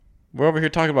We're over here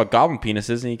talking about goblin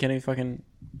penises, and you can't even fucking.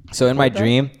 So in my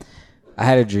dream, I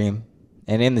had a dream,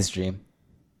 and in this dream,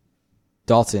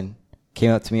 Dalton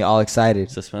came up to me all excited.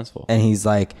 Suspenseful. And he's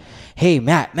like, "Hey,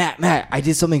 Matt, I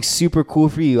did something super cool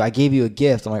for you. I gave you a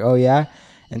gift." I'm like, "Oh, yeah?"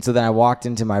 And so then I walked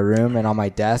into my room, and on my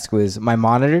desk was my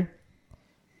monitor,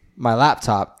 my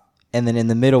laptop, and then in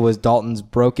the middle was Dalton's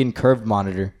broken curved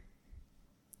monitor.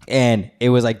 And it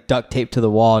was like duct taped to the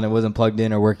wall, and it wasn't plugged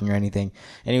in or working or anything.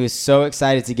 And he was so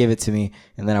excited to give it to me.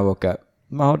 And then I woke up.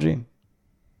 My whole dream.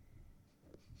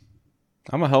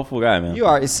 I'm a helpful guy, man. You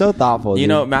are. It's so thoughtful. You dude.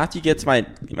 know, Matthew gets my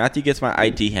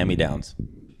IT hand-me-downs.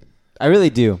 I really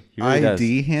do. He really does.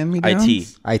 ID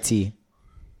hand-me-downs?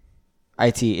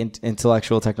 IT,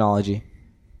 intellectual technology.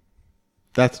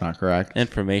 That's not correct.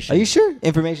 Information. Are you sure?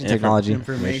 Information technology.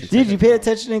 Information. Dude, you paid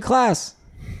attention in class.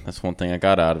 That's one thing I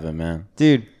got out of it, man.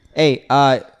 Dude, hey,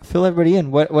 fill everybody in.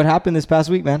 What happened this past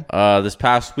week, man? This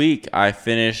past week, I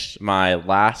finished my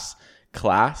last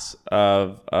class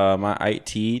of my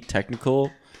IT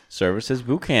technical services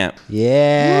boot camp.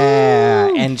 Yeah.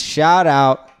 Woo! And shout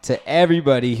out to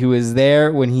everybody who was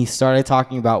there when he started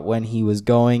talking about when he was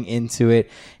going into it.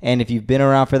 And if you've been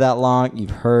around for that long,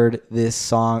 you've heard this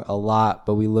song a lot,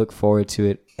 but we look forward to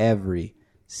it every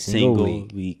single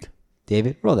week.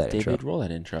 David, roll that intro. Roll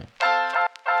that intro.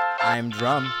 I'm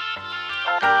Drum.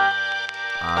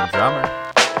 I'm Drummer.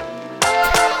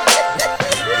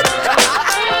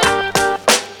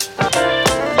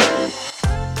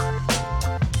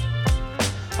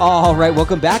 All right,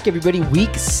 welcome back, everybody.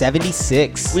 Week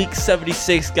 76. Week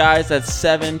 76, guys. That's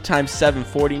 7 times 7,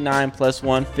 49 plus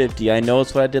 150. I know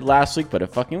it's what I did last week, but it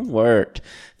fucking worked.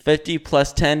 50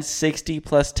 plus 10, 60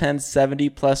 plus 10, 70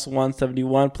 plus 1,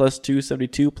 71 plus 2,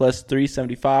 72 plus 3,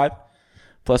 75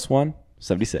 plus 1,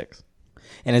 76.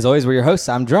 And as always, we're your hosts.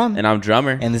 I'm Drum. And I'm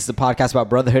Drummer. And this is a podcast about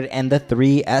brotherhood and the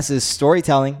 3 S's: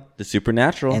 storytelling, the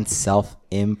supernatural, and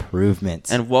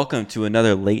self-improvement. And welcome to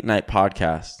another late night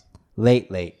podcast. Late.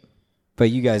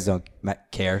 But you guys don't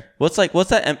care. What's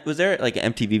that? Was there like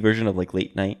an MTV version of like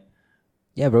late night?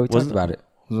 Yeah, bro, we talked about it.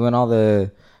 It was when all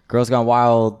the Girls Gone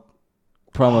Wild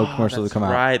promo commercials would come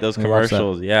out. Right, those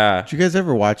commercials, yeah. Did you guys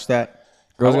ever watch that?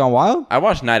 Girls Gone Wild? I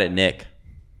watched Night at Nick.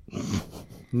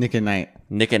 Nick at Night.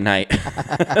 Nick at Night.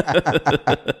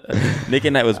 Nick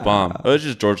at Night was bomb. It was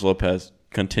just George Lopez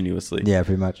continuously. Yeah,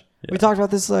 pretty much. Yeah. We talked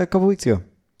about this a couple weeks ago.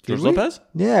 George Lopez?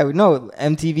 Yeah, no,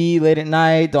 MTV late at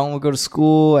night. Don't go to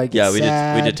school. I get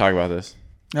sad. we did talk about this.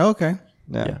 Oh, okay.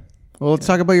 Yeah. Well, let's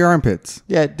talk about your armpits.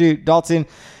 Yeah, dude, Dalton.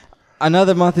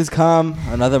 Another month has come.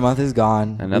 Another month is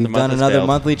gone. We've done another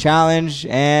monthly challenge,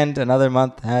 and another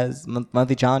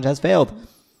monthly challenge has failed.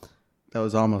 That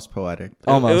was almost poetic.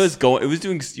 Almost.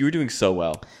 You were doing so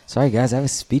well. Sorry, guys. I have a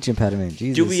speech impediment.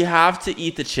 Jesus. Do we have to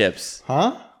eat the chips?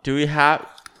 Huh? Do we have?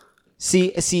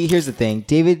 See. Here's the thing.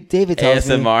 David tells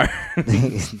ASMR.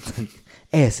 me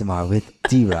ASMR with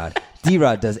D-Rod.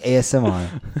 D-Rod does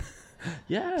ASMR.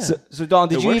 Yeah. So Don,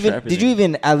 did you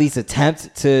even at least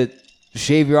attempt to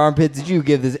shave your armpit? Did you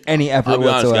give this any effort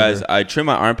whatsoever? I'll be honest, guys. I trimmed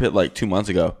my armpit like 2 months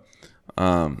ago.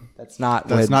 That's not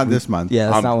this month. Yeah,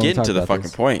 I'm getting to the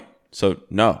fucking point. So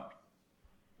no.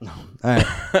 All right.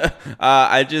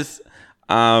 I just,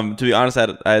 to be honest,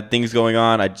 I had things going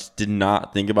on. I just did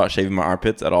not think about shaving my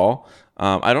armpits at all.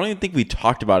 I don't even think we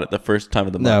talked about it the first time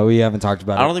of the month. No, we haven't talked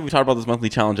about it. I don't think we talked about this monthly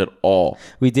challenge at all.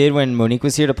 We did when Monique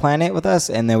was here to plan it with us,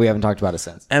 and then we haven't talked about it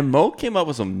since. And Mo came up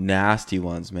with some nasty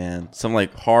ones, man. Some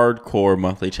like hardcore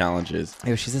monthly challenges.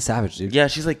 Yo, she's a savage, dude. Yeah,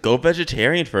 she's like, go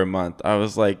vegetarian for a month. I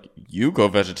was like, you go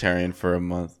vegetarian for a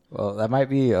month. Well, that might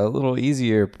be a little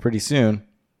easier pretty soon.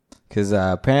 Because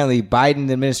apparently Biden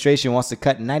administration wants to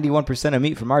cut 91% of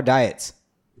meat from our diets.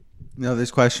 No,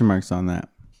 there's question marks on that.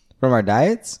 From our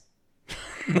diets?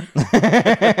 You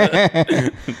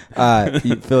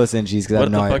fill us in, cheese, because I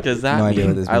have what the fuck does that mean? idea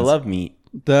what this means. I love meat.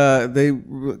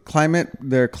 Their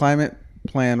climate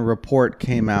plan report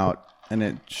came out, and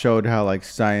it showed how like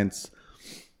science,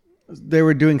 they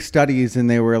were doing studies and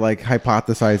they were like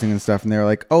hypothesizing and stuff, and they were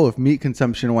like, oh, if meat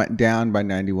consumption went down by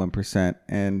 91%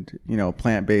 and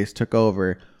plant-based took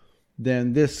over,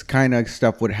 then this kind of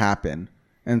stuff would happen.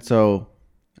 And so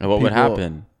what would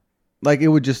happen? Like, it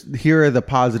would just, here are the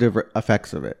positive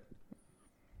effects of it.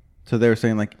 So they were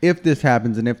saying, like, if this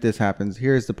happens and if this happens,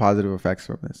 here's the positive effects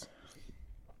from this.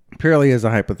 Purely as a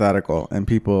hypothetical. And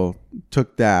people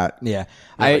took that. Yeah.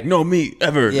 Like, no meat,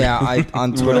 ever. Yeah,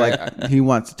 on Twitter, like, he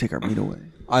wants to take our meat away.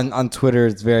 On Twitter,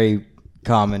 it's very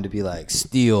common to be like,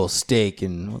 steal, steak,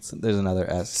 and there's another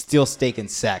S. Steal, steak, and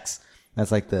sex.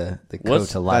 That's like the code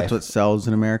to life. That's what sells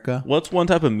in America. What's one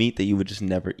type of meat that you would just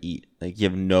never eat? Like, you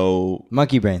have no...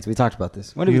 Monkey brains. We talked about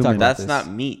this. When did we talk about this? That's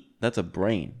not meat. That's a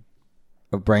brain.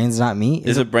 A brain's not meat.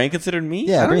 Is a brain considered meat?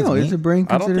 Yeah, I don't brain's know. meat. Is a brain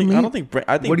I don't considered think. meat? I don't think.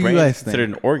 I think What do you brain guys is considered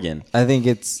an organ. I think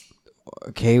it's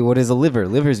okay. What is a liver?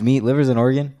 Liver's meat. Liver's an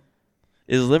organ.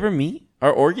 Is liver meat?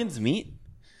 Are organs meat?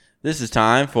 This is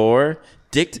time for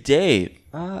Dick to Dave.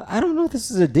 I don't know if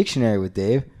this is a dictionary with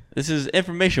Dave. This is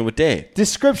information with Dave.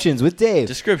 Descriptions with Dave.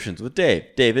 Descriptions with Dave.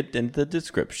 David in the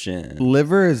description.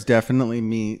 Liver is definitely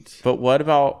meat. But what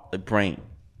about the brain?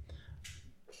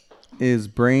 Is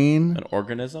brain An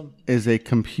organism? is a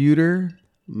computer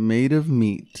made of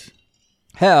meat.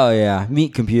 Hell yeah,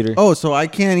 meat computer. Oh, so I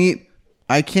can't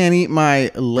eat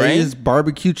my Lay's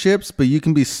barbecue chips, but you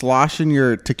can be sloshing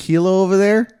your tequila over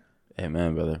there?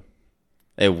 Amen, brother.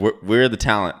 Hey, we're the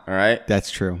talent, all right? That's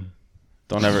true.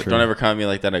 Don't ever come at me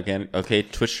like that again. Okay,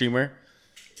 Twitch streamer.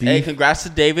 Hey, congrats to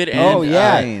David. And, Oh,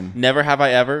 yeah. Never have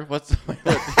I ever. What's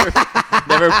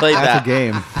never played That's that a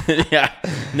game. Yeah,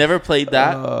 never played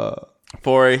that.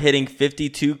 For hitting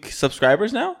 52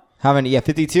 subscribers now. How many? Yeah,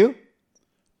 52.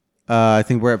 I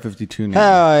think we're at 52 now.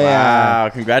 Hell yeah. Wow!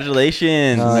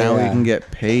 Congratulations. Oh, Now yeah. we can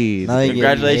get paid. Now you get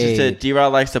Congratulations to paid.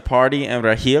 D-Rod Likes to Party and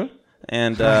Rahil.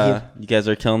 And Rahil. you guys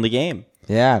are killing the game.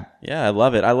 Yeah, Yeah, I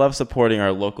love it. I love supporting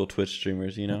our local Twitch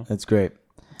streamers, you know? that's great.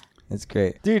 That's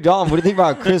great, dude. Dalton, what do you think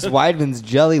about Chris Weidman's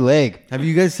jelly leg? Have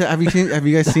you guys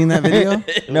seen that video?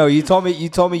 No, you told me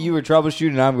you were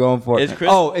troubleshooting. I'm going for it. Is Chris-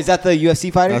 Oh, is that the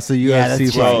UFC fighter? That's the Yeah, UFC that's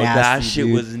just Bro, fighter. that nasty, shit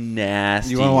dude. was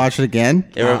nasty. You want to watch it again?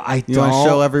 I You want to don't.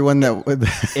 show everyone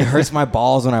that? It hurts my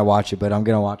balls when I watch it, but I'm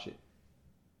gonna watch it.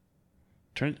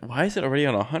 Why is it already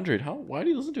on 100? Why do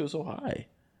you listen to it so high?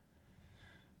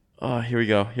 Oh, here we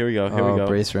go. Here we go.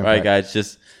 Brace for All right, impact. guys,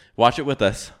 just watch it with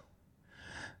us.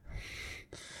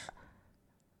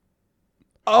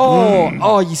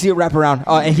 Oh, you see it wrap around.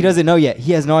 Oh, and he doesn't know yet.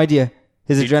 He has no idea.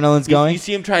 His adrenaline's going. You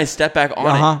see him try and step back on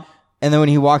Uh-huh. And then when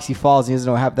he walks, he falls. He doesn't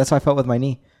know what happened. That's how I felt with my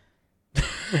knee.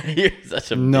 it. You're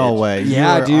such a No bitch. way.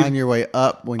 Yeah, you were dude. on your way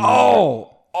up when you.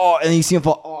 Oh, and then you see him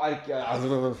fall. Oh,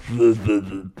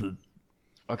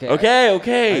 okay.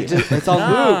 Okay. It's all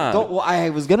Nah. Don't, well, I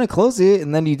was gonna close it,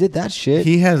 and then you did that shit.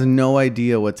 He has no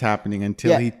idea what's happening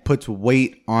until Yeah. he puts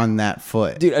weight on that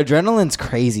foot. Dude, adrenaline's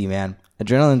crazy, man.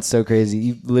 Adrenaline's so crazy.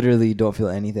 You literally don't feel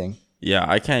anything. Yeah,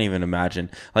 I can't even imagine.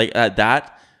 Like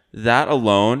that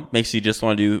alone makes you just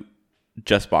want to do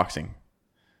just boxing.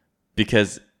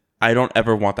 Because I don't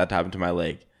ever want that to happen to my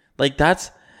leg. Like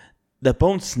the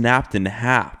bone snapped in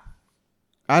half.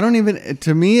 I don't even.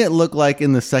 To me, it looked like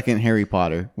in the second Harry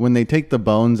Potter when they take the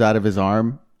bones out of his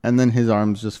arm and then his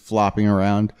arm's just flopping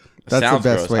around. That's Sounds the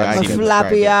best gross. way I've I seen can it. describe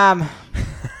Floppy it. arm.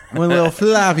 One little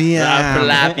floppy arm.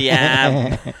 Flappy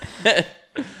arm.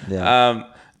 Yeah.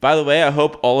 By the way, I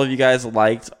hope all of you guys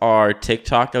liked our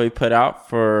TikTok that we put out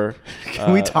for.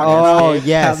 Can we talk Oh about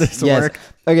yes, how this yes. works?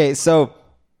 Okay, so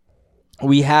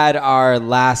we had our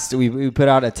last. We put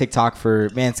out a TikTok for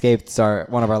Manscaped. It's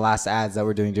one of our last ads that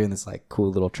we're doing during this like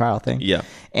cool little trial thing. Yeah.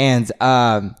 And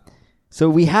so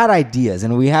we had ideas,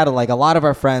 and we had like a lot of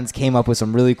our friends came up with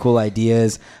some really cool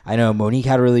ideas. I know Monique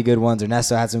had really good ones.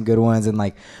 Ernesto had some good ones, and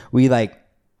like we like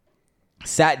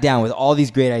sat down with all these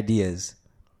great ideas,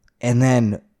 and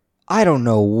then I don't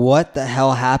know what the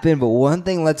hell happened, but one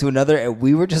thing led to another, and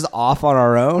we were just off on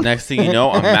our own. Next thing you know,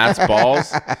 on Matt's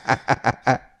balls.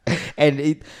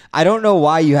 And I don't know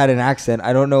why you had an accent.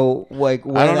 I don't know like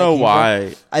where I don't that know came why.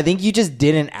 from. I think you just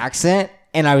did an accent,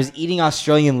 and I was eating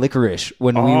Australian licorice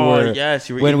when we Oh, were yes,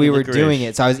 you were when eating we the were licorice. doing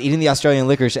it. So I was eating the Australian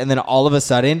licorice, and then all of a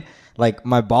sudden, like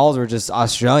my balls were just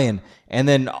Australian, and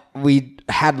then we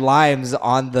had limes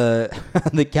on the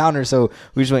on the counter, so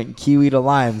we just went kiwi to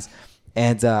limes.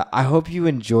 And I hope you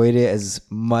enjoyed it as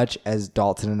much as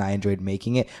Dalton and I enjoyed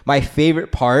making it. My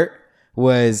favorite part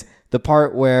was the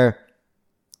part where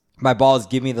my balls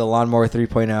give me the lawnmower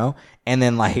 3.0, and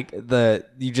then like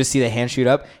you just see the hand shoot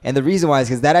up. And the reason why is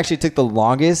because that actually took the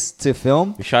longest to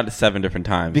film We shot it 7 different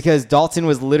times. because Dalton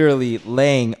was literally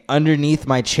laying underneath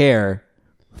my chair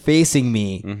facing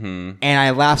me, and I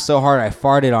laughed so hard I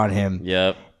farted on him.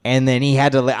 Yep. And then he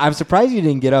had to. I'm surprised you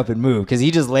didn't get up and move because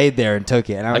he just laid there and took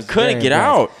it. And I was couldn't very get impressed.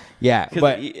 out. Yeah, Because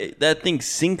but that thing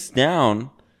sinks down.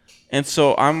 And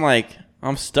so I'm like,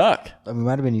 I'm stuck. we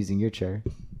might have been using your chair.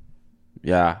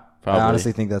 Yeah, probably. I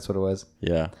honestly think that's what it was.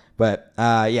 Yeah. But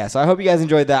yeah, so I hope you guys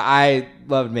enjoyed that. I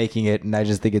loved making it, and I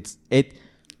just think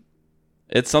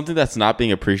It's something that's not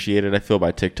being appreciated, I feel,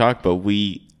 by TikTok, but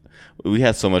we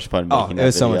had so much fun making that it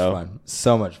was so much video. fun,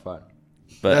 so much fun.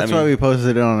 But That's why we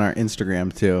posted it on our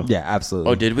Instagram too. Yeah,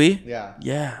 absolutely. Oh, did we? Yeah.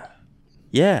 Yeah.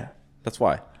 Yeah. That's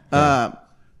why.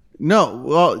 No,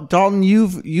 well, Dalton,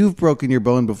 you've broken your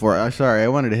bone before. Sorry, I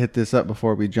wanted to hit this up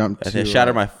before we jumped. I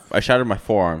shattered my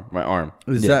forearm, my arm.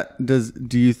 How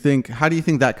do you think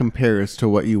that compares to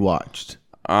what you watched?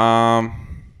 I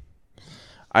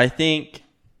think,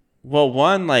 well,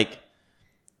 one, like,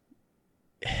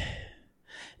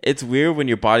 it's weird when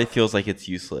your body feels like it's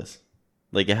useless.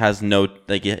 Like it has no,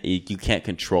 like you can't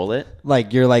control it.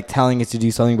 Like you're like telling it to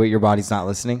do something, but your body's not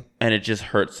listening. And it just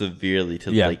hurts severely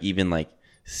to like even like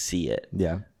see it.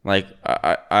 Yeah. Like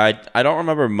I don't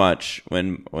remember much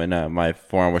when my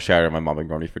forearm was shattered. My mom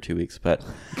ignored me for 2 weeks. But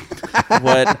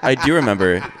what I do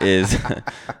remember is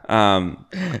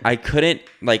I couldn't,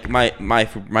 like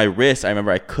my wrist. I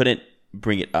remember I couldn't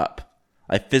bring it up.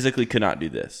 I physically could not do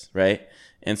this, right?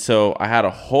 And so I had to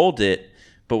hold it.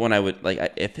 But when I would,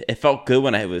 it felt good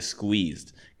when I was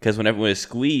squeezed. Because whenever it was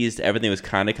squeezed, everything was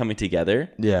kind of coming together.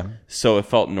 Yeah. So it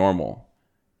felt normal.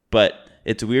 But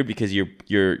it's weird because your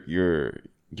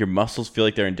muscles feel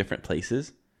like they're in different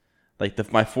places.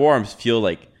 Like my forearms feel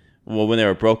like, well, when they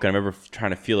were broken, I remember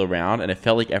trying to feel around, and it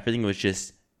felt like everything was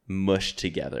just mushed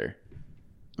together.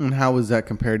 And how was that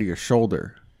compared to your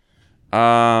shoulder?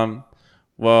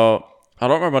 Well, I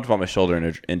don't remember much about my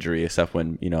shoulder injury except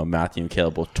when, Matthew and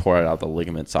Caleb both tore out the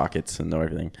ligament sockets and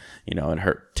everything, and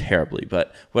hurt terribly.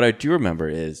 But what I do remember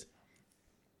is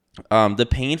the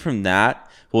pain from that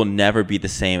will never be the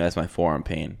same as my forearm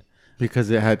pain. Because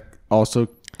it had also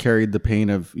carried the pain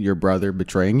of your brother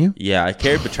betraying you? Yeah, I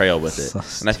carried betrayal with it.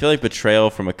 And I feel like betrayal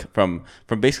from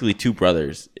basically two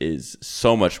brothers is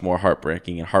so much more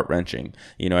heartbreaking and heart-wrenching.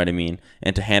 You know what I mean?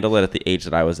 And to handle it at the age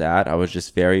that I was at, I was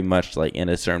just very much like in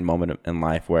a certain moment in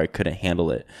life where I couldn't handle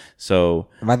it. So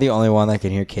am I the only one that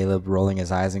can hear Caleb rolling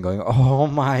his eyes and going, "Oh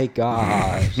my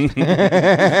gosh"? But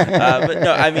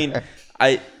no, I mean,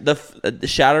 the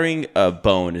shattering a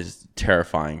bone is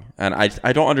terrifying, and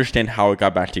I don't understand how it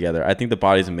got back together. I think the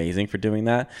body's amazing for doing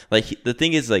that. Like the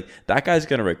thing is, like that guy's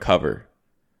gonna recover,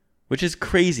 which is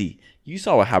crazy. You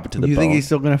saw what happened to the bone. You think he's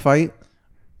still gonna fight?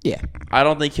 Yeah, I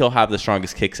don't think he'll have the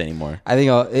strongest kicks anymore. I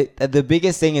think the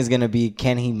biggest thing is gonna be,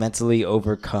 can he mentally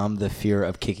overcome the fear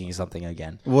of kicking something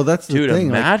again? Well, that's the thing.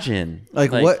 Imagine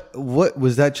like what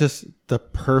was that? Just the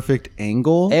perfect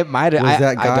angle? It might have. Was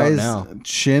that I don't guy's know.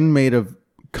 shin made of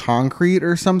concrete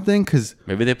or something? Because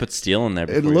maybe they put steel in there.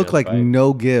 It looked like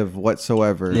no give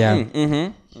whatsoever. Yeah.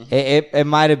 It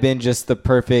might have been just the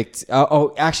perfect.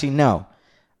 Actually, no.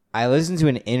 I listened to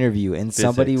an interview and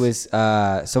somebody was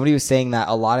saying that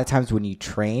a lot of times when you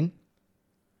train,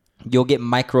 you'll get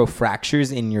micro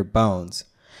fractures in your bones,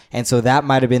 and so that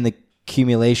might have been the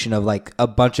accumulation of like a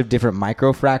bunch of different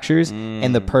micro fractures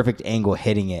and the perfect angle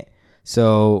hitting it.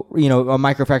 So, a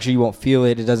microfracture, you won't feel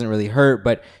it. It doesn't really hurt.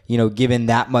 But, given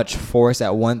that much force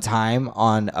at one time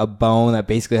on a bone that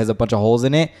basically has a bunch of holes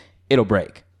in it, it'll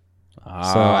break. So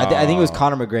I think it was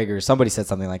Conor McGregor. Somebody said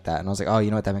something like that. And I was like, oh, you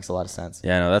know what? That makes a lot of sense.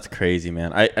 Yeah, no, that's crazy,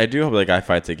 man. I do hope the guy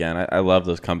fights again. I love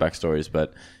those comeback stories.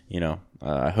 But,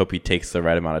 I hope he takes the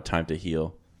right amount of time to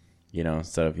heal,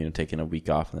 instead of, taking a week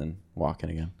off and then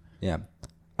walking again. Yeah.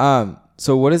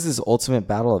 So what is this ultimate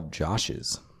battle of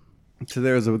Josh's? So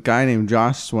there was a guy named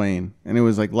Josh Swain, and it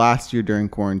was like last year during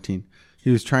quarantine.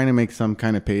 He was trying to make some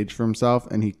kind of page for himself,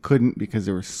 and he couldn't because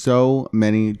there were so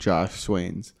many Josh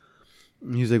Swains.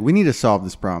 And he was like, "We need to solve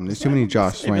this problem. There's too many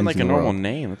Josh Swains." Even like in a the normal world.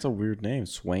 name. That's a weird name,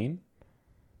 Swain.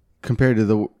 Compared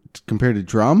to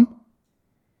drum.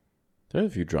 There's a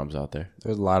few drums out there.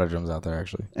 There's a lot of drums out there,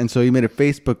 actually. And so he made a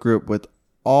Facebook group with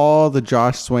all the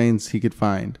Josh Swains he could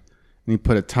find, and he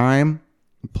put a time,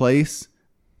 a place,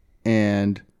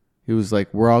 and he was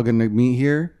like, "We're all going to meet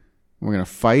here. We're going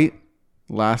to fight.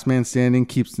 Last man standing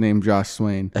keeps the name Josh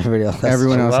Swain.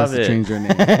 Everyone else has to change their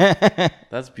name."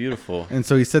 That's beautiful. And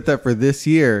so he set that for this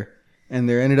year, and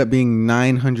there ended up being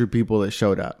 900 people that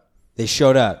showed up. They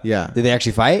showed up? Yeah. Did they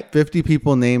actually fight? 50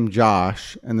 people named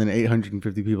Josh, and then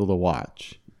 850 people to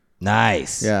watch.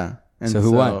 Nice. Yeah. And so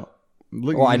who won?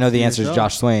 Well, I know the answer is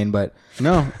Josh Swain, but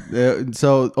no.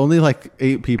 So only like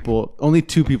 8 people, only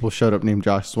 2 people showed up named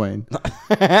Josh Swain.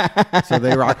 So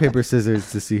they rock paper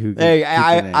scissors to see who. Hey,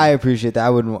 I appreciate that.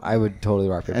 I would totally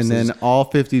rock paper scissors. And then all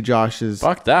 50 Joshes.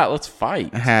 Fuck that. Let's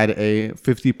fight. Had a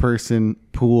 50-person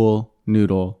pool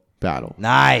noodle battle.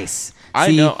 Nice.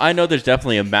 I know. There's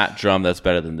definitely a Matt drum that's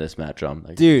better than this Matt drum,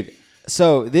 dude.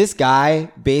 So this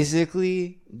guy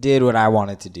basically did what I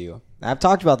wanted to do. I've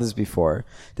talked about this before.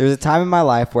 There was a time in my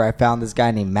life where I found this guy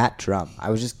named Matt Drum.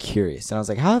 I was just curious. And I was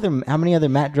like, how many other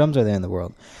Matt Drums are there in the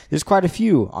world? There's quite a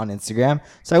few on Instagram.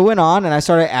 So I went on and I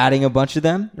started adding a bunch of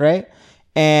them, right?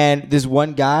 And this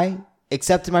one guy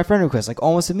accepted my friend request like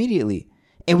almost immediately.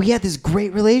 And we had this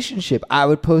great relationship. I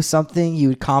would post something. He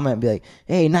would comment and be like,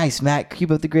 hey, nice, Matt. Keep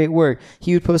up the great work.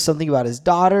 He would post something about his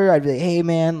daughter. I'd be like, hey,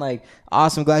 man, like,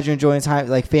 awesome. Glad you're enjoying time,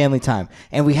 like family time.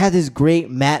 And we had this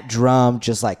great Matt Drum,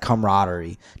 just like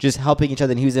camaraderie, just helping each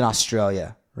other. And he was in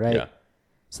Australia, right? Yeah.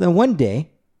 So then one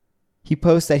day, he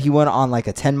posted that he went on like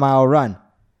a 10-mile run.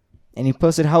 And he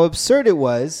posted how absurd it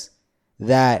was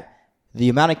that the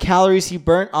amount of calories he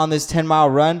burnt on this 10-mile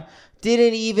run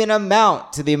didn't even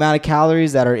amount to the amount of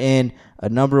calories that are in a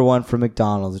number one from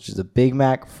McDonald's, which is a Big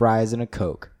Mac, fries, and a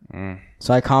Coke.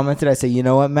 So I commented, I said, you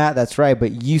know what, Matt, that's right,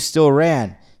 but you still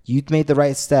ran. You made the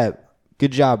right step.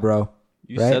 Good job, bro.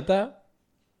 You said that?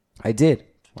 I did.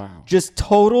 Wow. Just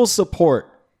total support.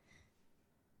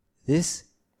 This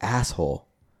asshole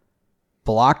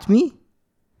blocked me,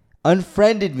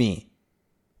 unfriended me,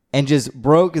 and just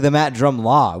broke the Matt Drum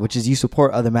law, which is you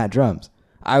support other Matt Drums.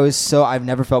 I've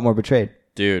never felt more betrayed.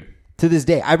 Dude. To this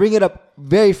day. I bring it up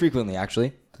very frequently,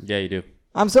 actually. Yeah, you do.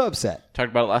 I'm so upset. Talked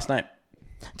about it last night.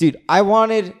 Dude, I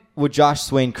wanted what Josh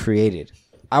Swain created.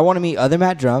 I want to meet other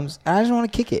Matt Drums, and I just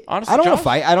want to kick it. Honestly, I don't want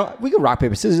Josh- to fight. We could rock,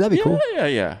 paper, scissors. That'd be cool.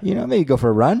 Yeah. You know, maybe go for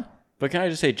a run. But can I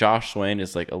just say Josh Swain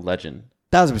is like a legend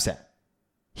 1,000%.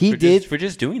 for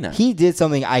just doing that. He did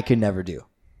something I could never do.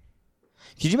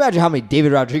 Could you imagine how many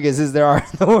David Rodriguez's there are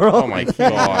in the world? Oh my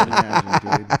god.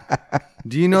 Imagine, dude.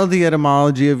 Do you know the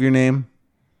etymology of your name?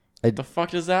 What the fuck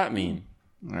does that mean?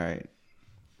 All right.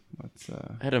 Let's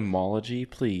Etymology,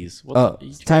 please. What Oh, the-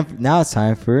 it's now it's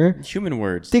time for human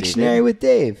words. Dictionary David. with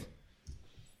Dave.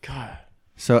 God.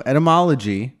 So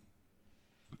etymology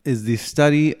is the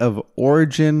study of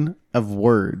origin of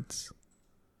words.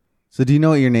 So do you know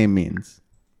what your name means?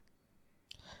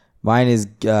 Mine is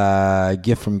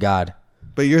gift from God.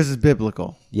 But yours is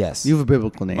biblical. Yes. You have a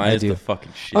biblical name. Mine is do. the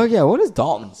fucking shit. Oh yeah. What is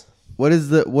Dalton's? What is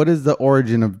the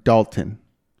origin of Dalton?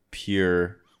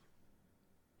 Pure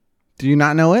Do you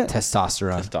not know it?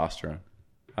 Testosterone. testosterone.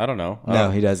 I don't know.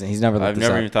 No, he doesn't. He's never looked I've this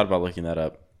never up. even thought about looking that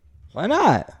up. Why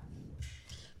not?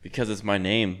 Because it's my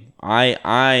name.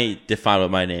 I define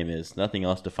what my name is. Nothing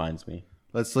else defines me.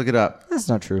 Let's look it up. That's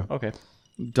not true. Okay.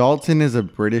 Dalton is a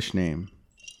British name.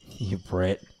 You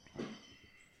Brit.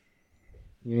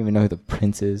 You don't even know who the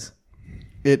prince is.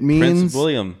 It means Prince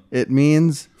William. It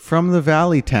means from the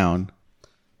valley town.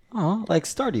 Oh, like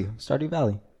Stardew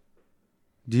Valley.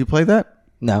 Do you play that?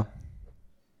 No,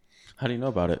 How do you know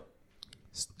about it?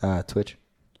 Twitch.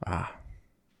 Ah.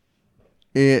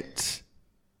 It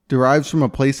derives from a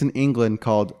place in England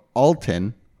called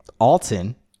Alton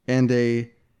Alton. and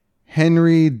a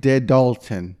Henry de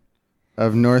Dalton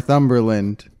of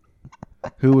Northumberland,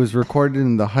 who was recorded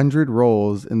in the 100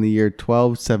 Rolls in the year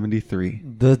 1273.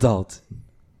 The Dalton.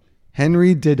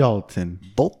 Henry de Dalton.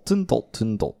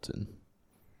 Dalton.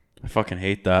 I fucking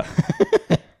hate that.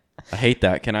 I hate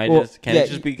that. Can I Well, just can yeah, it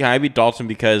just be can I be Dalton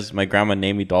because my grandma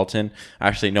named me Dalton?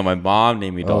 Actually, no, my mom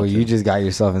named me Oh, Dalton. you just got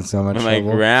yourself in so much my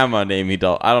trouble. grandma named me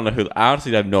Dalton. I don't know who. I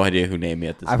honestly have no idea who named me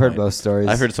at this I've point. heard both stories.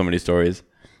 I've heard so many stories.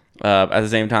 At the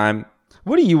same time,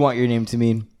 What do you want your name to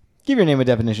mean? Give your name a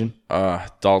definition.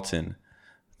 Dalton,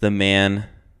 the man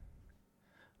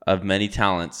of many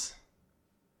talents,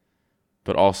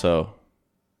 but also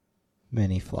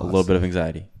Many a flaws. little bit of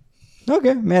anxiety.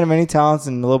 Okay, man of many talents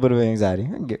and a little bit of anxiety.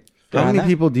 I can get How behind many that.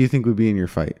 people do you think would be in your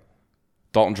fight?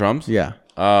 Dalton drums? Yeah.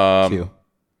 Few.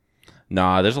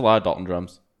 Nah, there's a lot of Dalton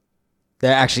drums.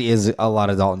 There actually is a lot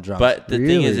of Dalton drums. But the thing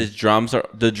Really? is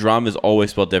the drum is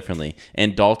always spelled differently,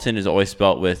 and Dalton is always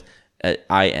spelled with an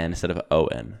IN instead of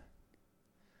ON,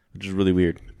 which is really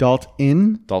weird.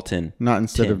 Dalton, Dalton, not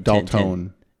instead Tin, of tin,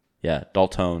 Dalton. yeah,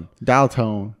 Dalton,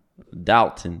 Dalton.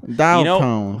 Dalton. Dalton. You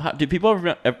know, do people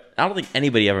ever? I don't think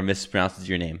anybody ever mispronounces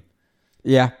your name.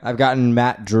 yeah, I've gotten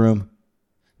Matt Droom.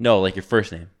 No, like your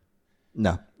first name.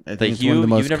 No. I think Like it's one of the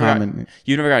most you've never common.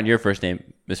 you've never gotten your first name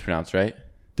mispronounced, right?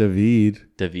 David.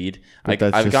 David. But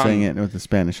that's I've just saying it with a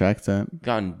Spanish accent.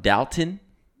 gotten Dalton.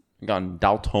 I gotten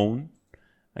Dalton.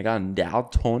 I gotten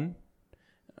Dalton.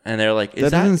 And they're like,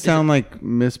 That doesn't sound like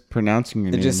mispronouncing your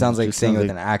It name. just sounds like just saying it sounds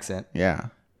with an accent. Yeah.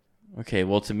 okay,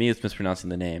 well, to me, it's mispronouncing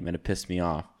the name, and it pissed me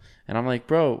off. And I'm like,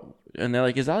 bro, and they're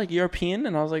like, is that like European?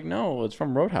 And I was like, no, it's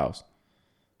from Roadhouse.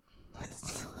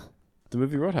 The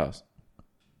movie Roadhouse.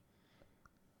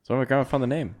 So my grandma found the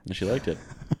name, and she liked it.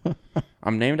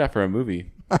 I'm named after a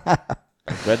movie.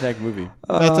 Redneck movie.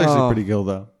 That's actually pretty cool,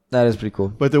 though. That is pretty cool.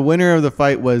 But the winner of the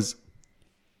fight was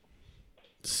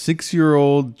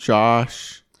 6-year-old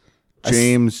Josh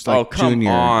James Oh, come Jr.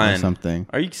 on. or something.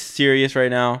 Are you serious right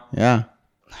now? Yeah.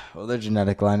 Well, their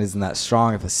genetic line isn't that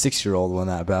strong if a 6-year-old won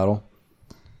that battle.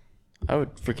 I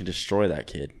would freaking destroy that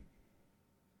kid.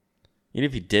 Even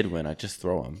if he did win, I'd just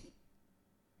throw him.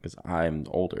 because I'm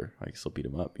older. I can still beat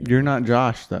him up. You know? You're not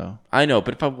Josh, though. I know,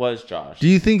 but if I was Josh, Do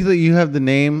you think that you have the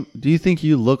name? Do you think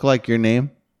you look like your name?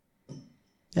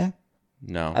 Yeah.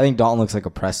 no. I think Dalton looks like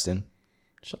a Preston.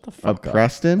 Shut the A fuck up.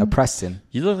 Preston? A Preston.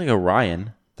 You look like a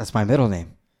Ryan. That's my middle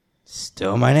name.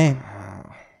 Still my name.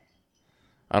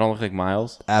 I don't look like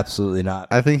Miles. Absolutely not.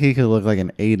 I think he could look like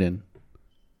an Aiden.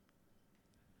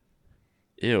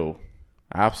 Ew.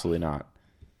 Absolutely not.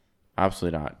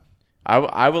 Absolutely not.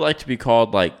 I would like to be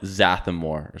called like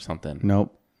Zathamore or something.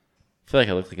 Nope. I feel like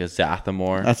I look like a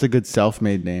Zathamore That's a good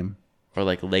self-made name. or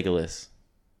like Legolas.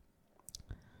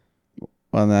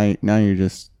 Well, now you're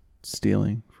just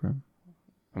stealing from.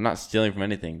 I'm not stealing from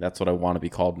anything. That's what I want to be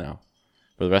called now.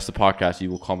 For the rest of the podcast, you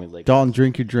will call me Legolas. Dalton,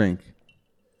 drink your drink.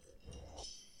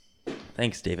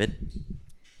 Thanks, David.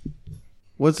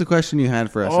 What's the question you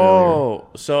had for us earlier? Oh,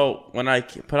 so when I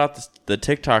put out the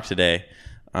TikTok today,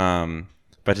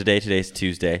 but today's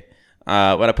Tuesday. When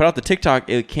I put out the TikTok,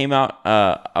 it came out.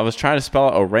 I was trying to spell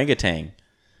out orangutan.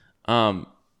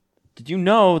 Did you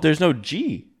know there's no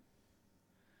G?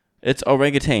 It's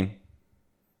orangutan.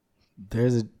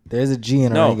 There's a G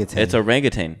in No, orangutan. it's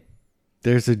orangutan.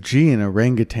 There's a G in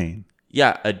orangutan.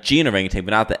 Yeah, a G in orangutan,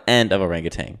 but not the end of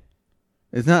orangutan.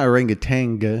 It's not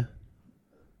orangutan.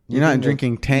 You're not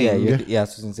drinking Tang. Yeah, that's what I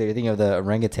was gonna say. You're thinking of the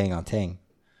orangutan on Tang.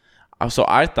 So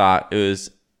I thought it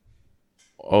was.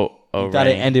 You thought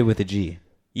it ended with a G.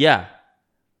 Yeah,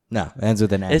 No, it ends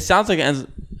with an N. it sounds like it ends.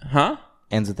 Huh?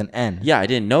 Ends with an N. Yeah, I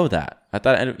didn't know that. I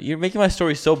thought you're making my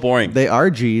story so boring. They are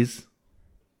G's.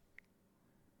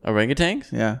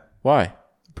 Orangutans? Yeah. Why?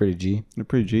 Pretty G. They're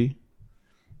pretty G.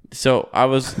 So I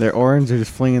was They're orange. They're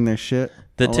just flinging their shit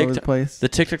the all over the TikTok. place. The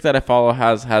TikTok that I follow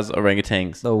has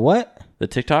orangutans. The what? The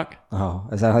TikTok. Oh,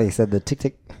 is that how you said the tick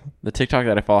tick? The TikTok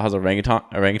that I follow has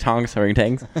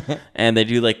orangutans, and they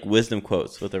do like wisdom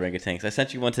quotes with orangutans. I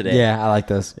sent you one today. Yeah, I like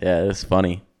those. Yeah, it was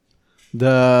funny.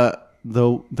 The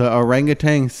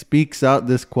orangutan speaks out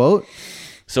this quote.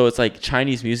 So it's like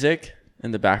Chinese music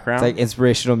in the background. It's like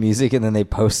inspirational music, and then they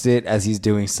post it as he's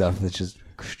doing stuff. That's just.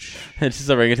 It's just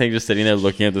orangutan just sitting there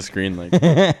looking at the screen like.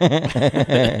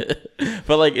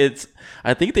 But like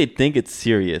I think they think it's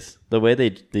serious. The way they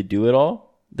do it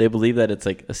all, they believe that it's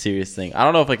like a serious thing. I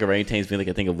don't know if like orangutans mean like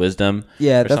a thing of wisdom.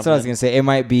 Yeah, or that's what I was something. gonna say. It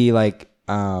might be like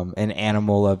an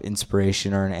animal of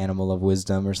inspiration or an animal of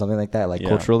wisdom or something like that, like Yeah.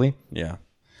 culturally. Yeah.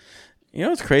 You know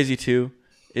what's crazy too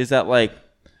is that like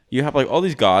you have like all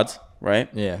these gods, right?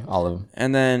 Yeah, all of them.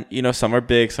 And then, you know, some are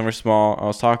big, some are small. I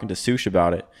was talking to Sush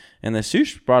about it. And then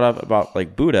Sush brought up about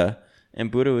like Buddha. And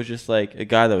Buddha was just like a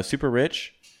guy that was super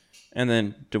rich and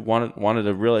then wanted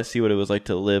to really see what it was like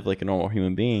to live like a normal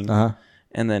human being. Uh-huh.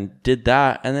 And then did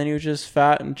that. And then he was just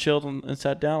fat and chilled and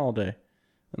sat down all day.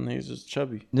 And he was just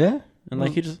chubby. Yeah. And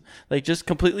like he just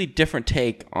completely different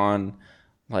take on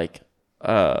like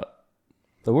The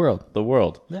world. the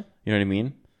world. Yeah. You know what I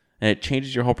mean? And it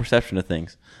changes your whole perception of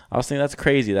things. I was thinking that's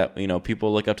crazy that, you know,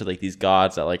 people look up to like these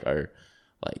gods that like are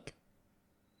like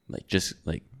just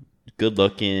like good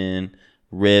looking,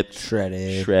 ripped,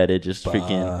 shredded, just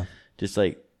freaking, just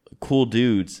like cool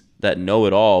dudes that know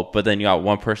it all. But then you got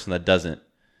one person that doesn't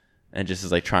and just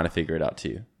is like trying to figure it out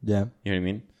too. Yeah. You know what I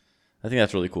mean? I think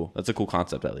that's really cool. That's a cool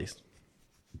concept at least.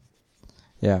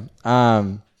 Yeah.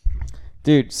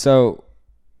 Dude, so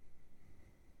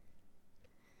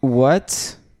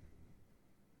what?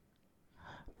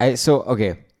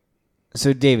 Okay.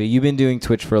 So David, you've been doing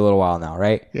Twitch for a little while now,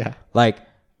 right? Yeah. Like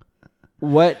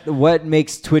what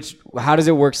makes Twitch, how does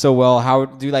it work so well? How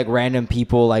do like random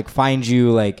people like find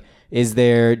you? Like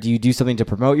do you do something to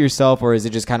promote yourself, or is it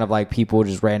just kind of like people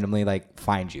just randomly like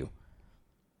find you?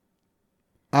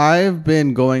 I've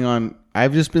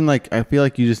just been like, I feel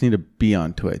like you just need to be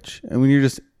on Twitch. And when you're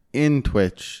just in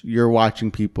Twitch, you're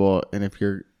watching people. And if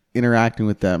you're interacting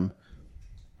with them,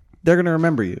 they're going to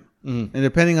remember you. Mm. And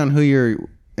depending on who you're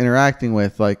interacting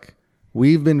with, like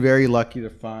we've been very lucky to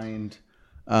find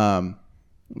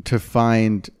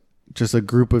just a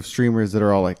group of streamers that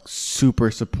are all like super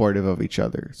supportive of each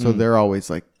other. So they're always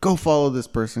like, go follow this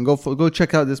person, go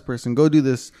check out this person, go do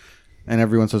this. And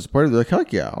everyone's so supportive. They're like,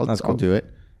 heck yeah, I'll do it.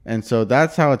 And so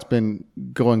that's how it's been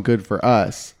going good for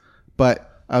us.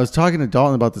 But I was talking to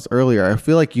Dalton about this earlier. I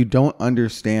feel like you don't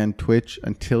understand Twitch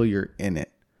until you're in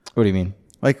it. What do you mean?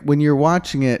 Like when you're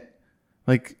watching it,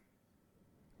 like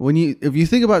if you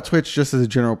think about Twitch just as a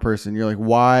general person, you're like,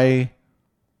 why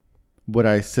would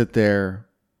I sit there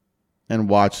and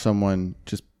watch someone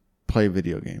just play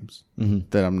video games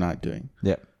that I'm not doing?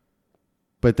 Yeah.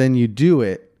 But then you do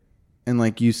it and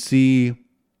like you see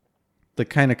the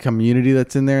kind of community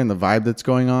that's in there and the vibe that's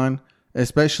going on,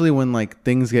 especially when like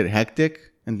things get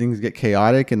hectic and things get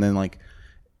chaotic and then like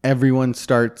everyone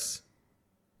starts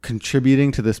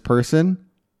contributing to this person,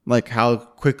 like how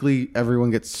quickly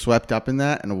everyone gets swept up in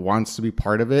that and wants to be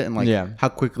part of it, and like how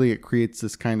quickly it creates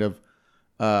this kind of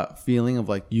feeling of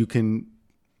like you can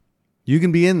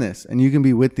be in this and you can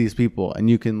be with these people and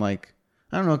you can like,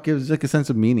 I don't know, it gives like a sense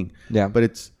of meaning. Yeah. But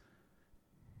it's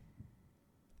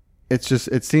just,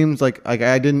 it seems like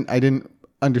I didn't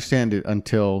understand it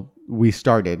until we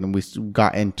started and we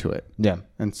got into it. Yeah.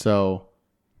 And so,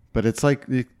 but it's like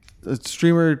the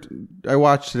streamer I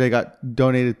watched today got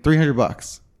donated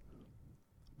 $300.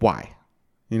 Why?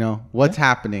 You know, what's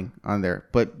happening on there?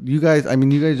 But you guys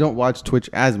don't watch Twitch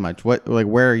as much.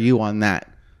 Where are you on that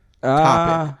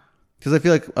topic? Because I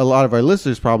feel like a lot of our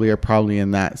listeners are probably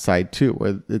in that side too,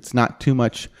 where it's not too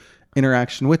much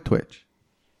interaction with Twitch.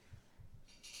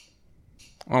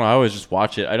 I don't know, I always just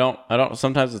watch it. I don't.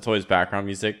 Sometimes it's always background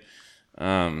music,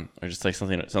 or just like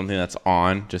something that's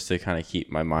on just to kind of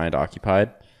keep my mind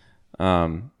occupied.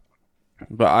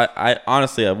 But I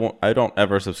honestly, I don't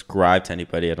ever subscribe to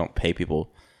anybody. I don't pay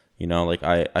people, you know, like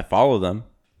I follow them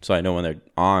so I know when they're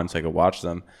on so I can watch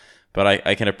them. But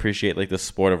I can appreciate like the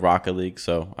sport of Rocket League.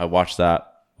 So I watch that,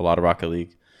 a lot of Rocket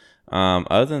League.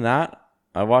 Other than that,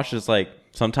 I watch just like,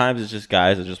 sometimes it's just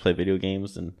guys that just play video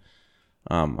games. And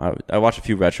I watch a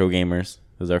few retro gamers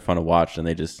because they're fun to watch. And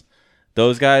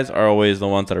those guys are always the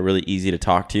ones that are really easy to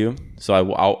talk to. So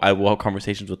I will have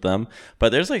conversations with them.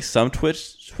 But there's like some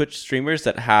Twitch streamers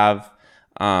that have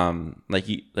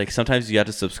like sometimes you have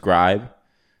to subscribe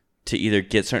to either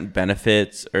get certain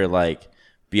benefits or like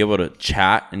be able to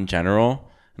chat in general.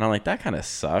 And I'm like, that kind of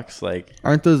sucks. Like,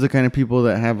 aren't those the kind of people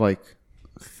that have like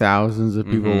thousands of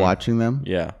people watching them?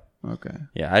 Yeah. Okay.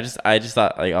 Yeah. I just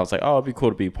thought, like, I was like, oh, it'd be cool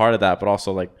to be part of that. But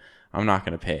also like, I'm not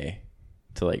going to pay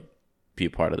to like be a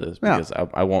part of this because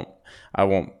I won't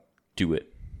do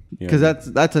it. Because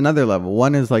that's another level.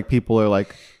 One is like, people are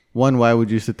like, one, why would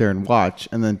you sit there and watch?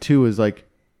 And then two is like,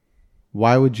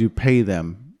 why would you pay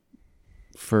them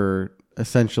for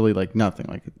essentially like nothing?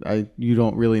 Like you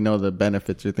don't really know the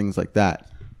benefits or things like that.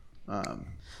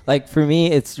 Like for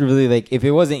me, it's really like, if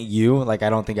it wasn't you, like I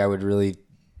don't think I would really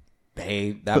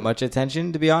pay that much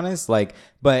attention, to be honest. Like,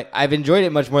 but I've enjoyed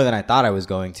it much more than I thought I was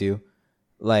going to.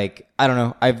 Like, I don't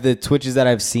know. The Twitches that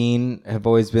I've seen have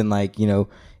always been like, you know,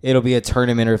 it'll be a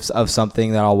tournament of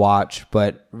something that I'll watch,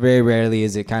 but very rarely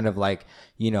is it kind of like,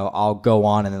 you know, I'll go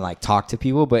on and then like talk to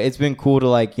people. But it's been cool to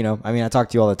like, you know, I mean, I talk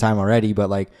to you all the time already, but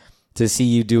like to see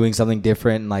you doing something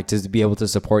different and like to be able to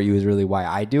support you is really why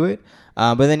I do it.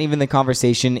 But then even the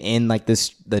conversation in like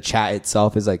the chat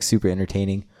itself is like super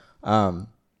entertaining. But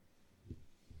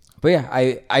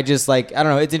yeah, I just like, I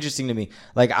don't know. It's interesting to me.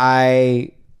 Like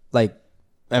I'm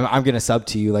going to sub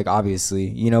to you, like, obviously,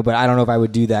 you know, but I don't know if I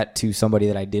would do that to somebody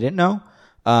that I didn't know.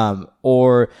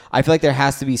 Or I feel like there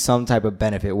has to be some type of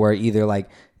benefit where either like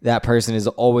that person is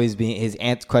always being, his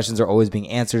questions are always being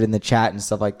answered in the chat and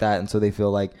stuff like that. And so they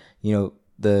feel like, you know,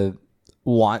 the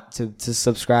want to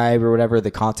subscribe or whatever, the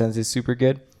content is super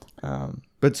good.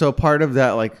 But so part of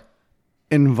that like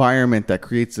environment that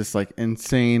creates this like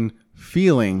insane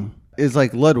feeling is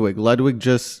like Ludwig. Ludwig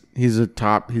he's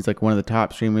like one of the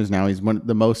top streamers now. He's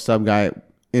the most sub guy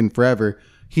in forever.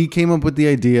 He came up with the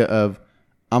idea of,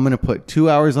 I'm going to put 2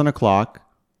 hours on a clock.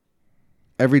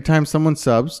 Every time someone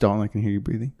subs, Dalton, I can hear you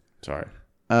breathing. Sorry.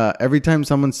 Every time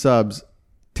someone subs,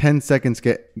 10 seconds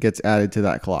gets added to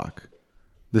that clock.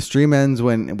 The stream ends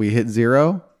when we hit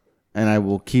 0, and I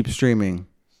will keep streaming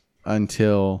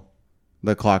until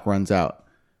the clock runs out.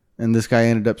 And this guy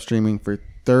ended up streaming for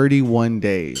 31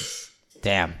 days.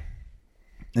 Damn.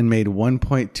 And made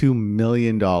 $1.2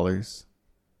 million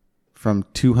from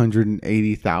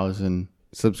 280,000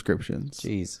 subscriptions.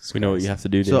 Jesus. We know what you have to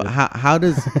do, So David. how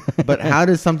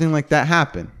does something like that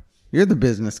happen? You're the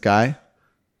business guy.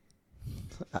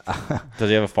 Does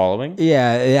he have a following?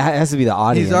 Yeah, it has to be the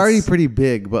audience. He's already pretty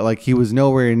big, but like he was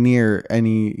nowhere near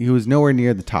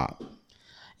the top.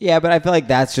 Yeah, but I feel like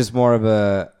that's just more of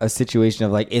a situation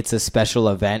of like, it's a special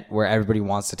event where everybody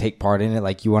wants to take part in it.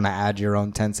 Like you want to add your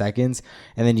own 10 seconds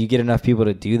and then you get enough people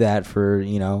to do that for,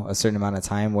 you know, a certain amount of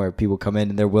time where people come in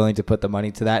and they're willing to put the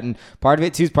money to that. And part of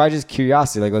it too is probably just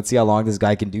curiosity. Like, let's see how long this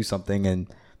guy can do something and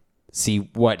see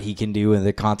what he can do and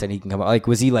the content he can come up. Like,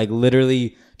 was he like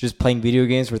literally just playing video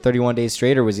games for 31 days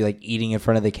straight, or was he like eating in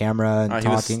front of the camera and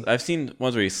talking? I've seen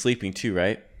ones where he's sleeping too,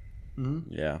 right?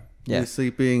 Mm-hmm. Yeah. Yeah. He's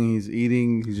sleeping, he's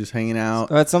eating, he's just hanging out.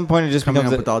 So at some point, it just coming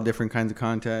becomes up with all different kinds of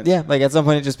content. Yeah, like at some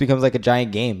point, it just becomes like a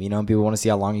giant game, you know, and people want to see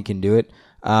how long you can do it.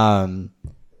 FOMO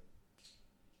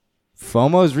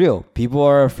is real. People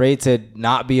are afraid to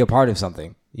not be a part of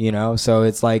something, you know? So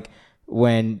it's like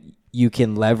when you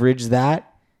can leverage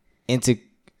that into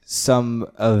some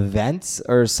events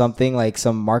or something, like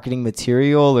some marketing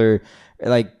material, or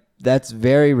like that's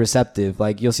very receptive.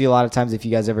 Like you'll see a lot of times, if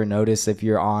you guys ever notice, if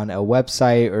you're on a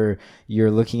website or you're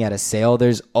looking at a sale,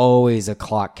 there's always a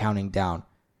clock counting down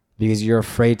because you're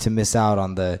afraid to miss out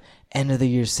on the end of the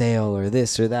year sale or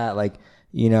this or that. Like,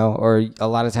 you know, or a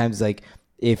lot of times, like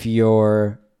if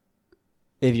you're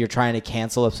trying to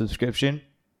cancel a subscription,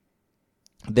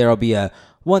 there'll be a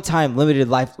one-time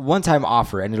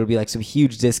offer, and it'll be like some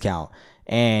huge discount.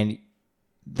 And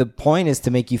the point is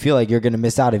to make you feel like you're going to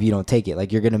miss out if you don't take it.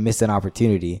 Like you're going to miss an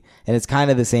opportunity. And it's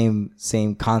kind of the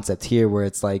same concept here, where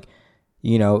it's like,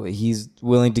 you know, he's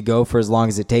willing to go for as long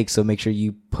as it takes. So make sure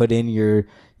you put in your,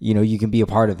 you know, you can be a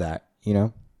part of that, you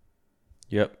know?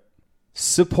 Yep.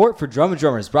 Support for Drum and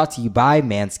Drummer is brought to you by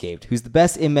Manscaped, who's the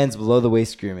best in men's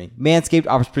below-the-waist grooming. Manscaped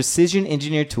offers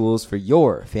precision-engineered tools for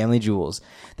your family jewels.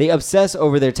 They obsess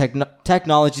over their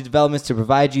technology developments to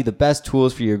provide you the best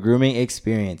tools for your grooming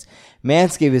experience.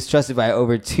 Manscaped is trusted by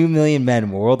over 2 million men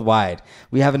worldwide.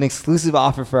 We have an exclusive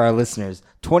offer for our listeners,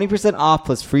 20% off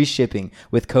plus free shipping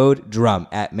with code DRUM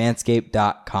at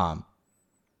manscaped.com.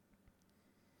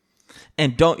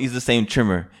 And don't use the same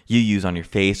trimmer you use on your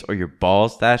face or your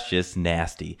balls. That's just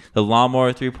nasty. The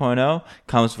Lawnmower 3.0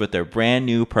 comes with their brand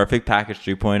new Perfect Package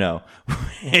 3.0.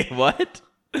 Wait, what?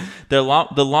 The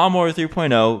Lawnmower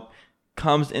 3.0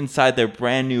 comes inside their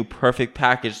brand new Perfect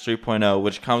Package 3.0,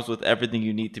 which comes with everything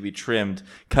you need to be trimmed,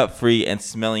 cut free, and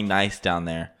smelling nice down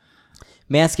there.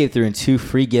 Manscaped threw in 2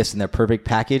 free gifts in their Perfect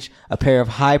Package: a pair of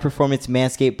high-performance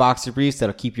Manscaped boxer briefs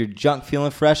that'll keep your junk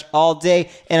feeling fresh all day,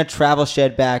 and a travel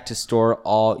shed bag to store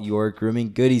all your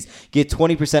grooming goodies. Get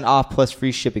 20% off plus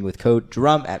free shipping with code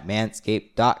DRUM at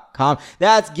manscaped.com.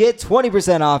 That's get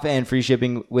 20% off and free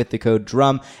shipping with the code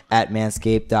DRUM at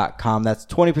manscaped.com. That's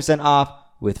 20% off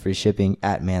with free shipping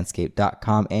at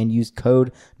manscaped.com, and use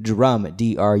code DRUM,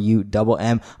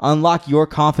 DRUMM. Unlock your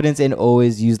confidence and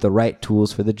always use the right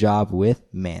tools for the job with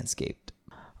Manscaped.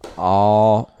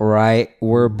 All right,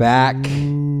 we're back,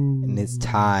 and it's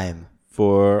time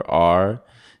For our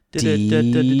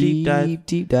deep dive.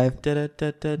 deep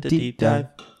dive.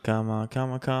 Come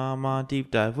on,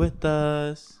 deep dive with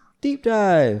us. Deep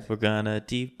dive. We're gonna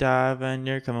deep dive, and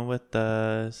you're coming with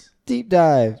us. Deep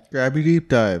dive. Grab your deep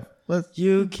dive. Let's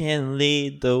You can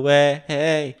lead the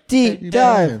way. Deep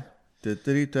dive.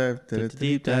 Deep dive.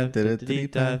 Deep dive.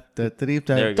 Deep dive. Deep There we dive.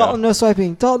 go. Dalton, no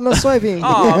swiping. Dalton, no swiping.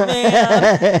 Oh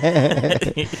man.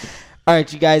 All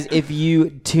right, you guys, if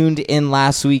you tuned in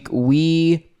last week,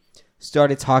 we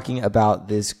started talking about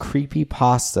this creepy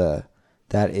pasta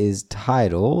that is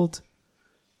titled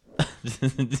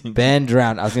Ben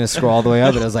Drowned. I was going to scroll all the way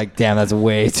up, but I was like, damn, that's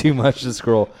way too much to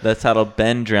scroll. That's titled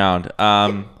Ben Drowned.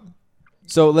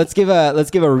 So let's give a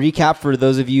recap for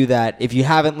those of you that, if you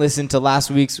haven't listened to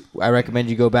last week's, I recommend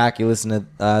you go back, you listen to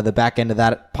the back end of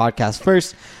that podcast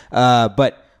first.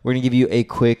 But we're going to give you a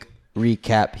quick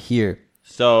recap here.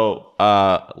 So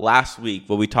last week,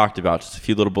 what we talked about, just a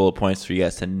few little bullet points for you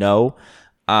guys to know.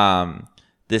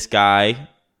 This guy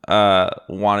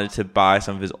wanted to buy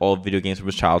some of his old video games from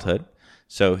his childhood.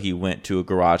 So he went to a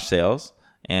garage sales.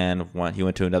 And he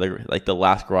went to another, like the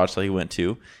last garage sale he went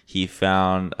to, he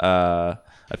found a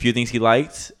few things he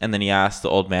liked. And then he asked the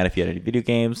old man if he had any video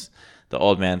games. The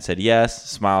old man said yes,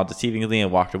 smiled deceivingly,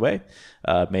 and walked away.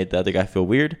 Made the other guy feel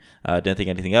weird. Didn't think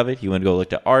anything of it. He went to go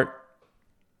look at art.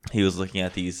 He was looking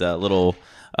at these little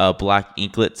black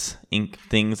ink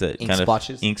things that Ink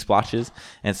splotches. Ink splotches,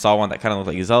 and saw one that kind of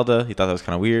looked like Zelda. He thought that was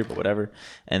kind of weird, but whatever.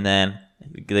 And then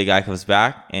the guy comes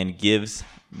back and gives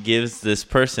this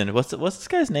person, what's this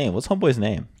guy's name? What's homeboy's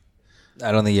name?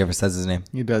 I don't think he ever says his name.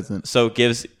 He doesn't. So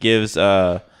gives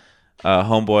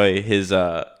homeboy his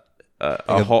a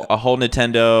whole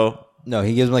Nintendo. No,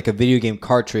 he gives him like a video game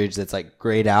cartridge that's like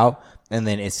grayed out, and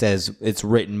then it says it's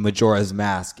written Majora's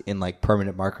Mask in like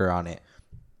permanent marker on it.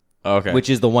 Okay, Which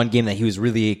is the one game that he was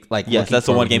really like. yes, looking that's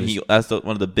the for one when game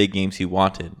one of the big games he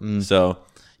wanted. So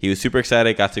he was super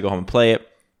excited, got to go home and play it.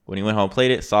 When he went home and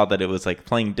played it, saw that it was like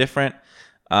playing different.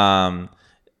 The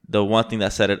one thing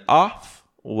that set it off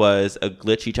was a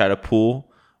glitch he tried to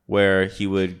pull, where he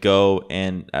would go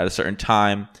and at a certain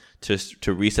time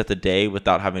to reset the day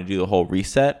without having to do the whole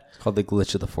reset. It's called the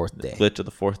glitch of the fourth day. Glitch of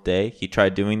the fourth day. He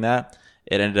tried doing that.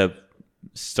 It ended up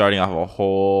starting off a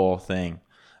whole thing.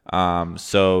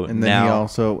 So And then now, he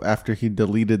also, after he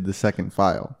deleted the second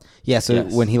file. Yeah, so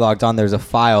Yes. when he logged on, there's a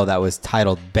file that was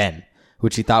titled Ben,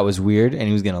 which he thought was weird, and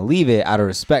he was going to leave it out of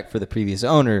respect for the previous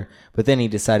owner. But then he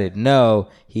decided no,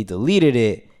 he deleted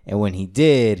it, and when he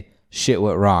did, shit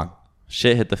went wrong.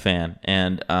 shit hit the fan,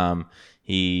 and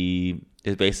he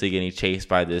is basically getting chased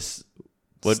by this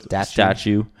Statue.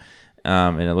 statue,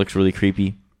 and it looks really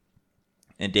creepy.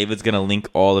 And David's gonna link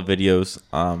all the videos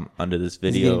under this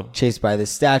He's video. getting chased by the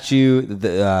statue.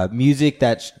 The music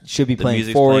that should be playing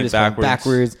music's forward playing is playing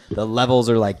backwards. The levels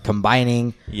are like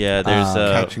combining. Yeah, there's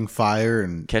Catching fire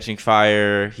and catching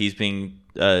fire. He's being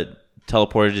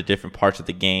teleported to different parts of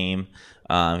the game.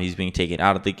 He's being taken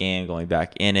out of the game, going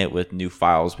back in it with new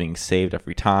files being saved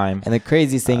every time. And the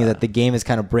craziest thing is that the game is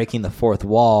kind of breaking the fourth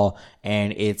wall,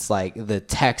 and it's like the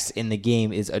text in the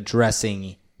game is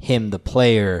addressing him, the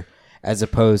player, as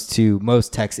opposed to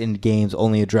most text in games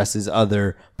only addresses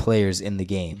other players in the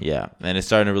game. Yeah, and it's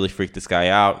starting to really freak this guy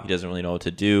out. He doesn't really know what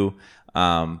to do,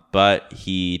 but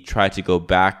he tried to go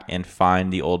back and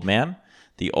find the old man.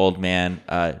 The old man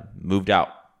moved out,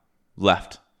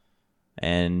 left,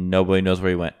 and nobody knows where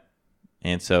he went.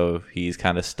 And so he's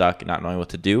kind of stuck, not knowing what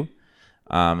to do.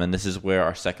 And this is where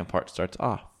our second part starts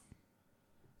off.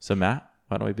 So, Matt,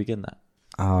 why don't we begin that?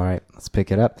 All right, let's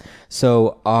pick it up.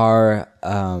 So our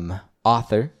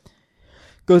author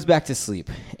goes back to sleep,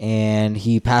 and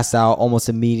he passed out almost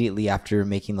immediately after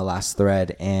making the last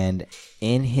thread. And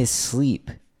in his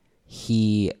sleep,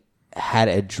 he had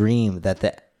a dream that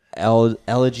the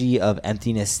Elegy of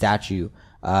Emptiness statue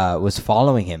was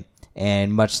following him.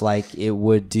 And much like it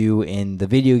would do in the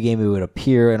video game, it would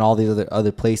appear in all these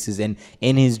other places. And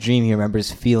in his dream, he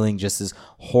remembers feeling just this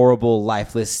horrible,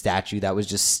 lifeless statue that was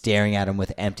just staring at him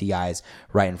with empty eyes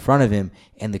right in front of him.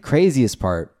 And the craziest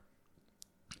part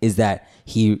is that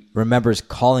he remembers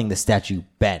calling the statue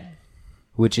Ben,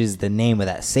 which is the name of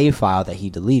that save file that he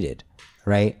deleted,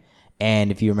 right?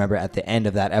 And if you remember at the end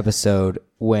of that episode,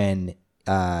 when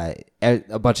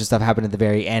a bunch of stuff happened at the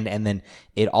very end, and then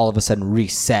it all of a sudden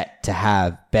reset to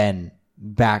have Ben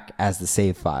back as the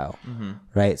save file,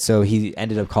 right? So he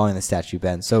ended up calling the statue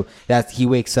Ben. So that he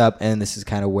wakes up, and this is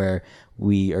kind of where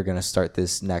we are going to start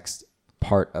this next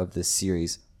part of this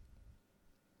series.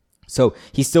 So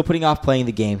he's still putting off playing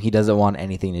the game. He doesn't want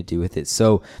anything to do with it.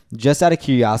 So just out of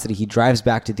curiosity, he drives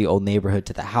back to the old neighborhood,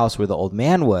 to the house where the old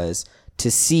man was, to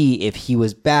see if he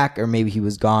was back or maybe he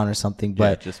was gone or something.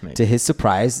 But to his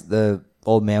surprise, the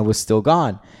old man was still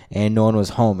gone and no one was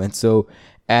home. And so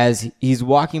as he's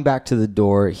walking back to the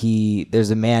door,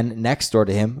 there's a man next door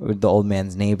to him, the old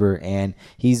man's neighbor, and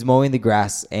he's mowing the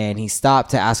grass, and he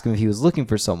stopped to ask him if he was looking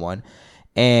for someone.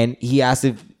 And he asked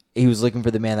if he was looking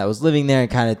for the man that was living there,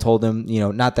 and kind of told him,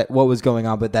 not that what was going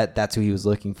on, but that's who he was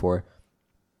looking for.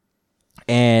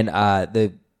 And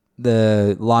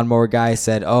the lawnmower guy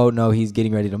said, "Oh no, he's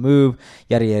getting ready to move."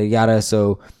 Yada yada yada.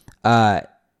 So, I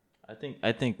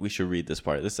think we should read this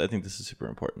part. I think this is super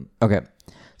important. Okay,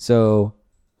 so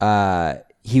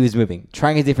he was moving,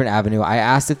 trying a different avenue. I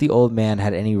asked if the old man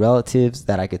had any relatives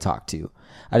that I could talk to.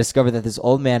 I discovered that this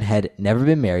old man had never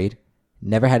been married,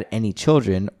 never had any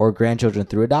children or grandchildren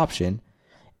through adoption,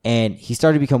 and he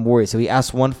started to become worried. So he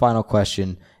asked one final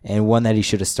question, and one that he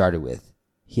should have started with.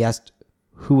 He asked,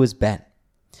 "Who was Ben?"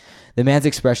 The man's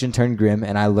expression turned grim,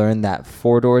 and I learned that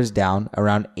 4 doors down,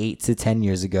 around 8 to 10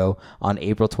 years ago, on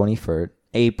April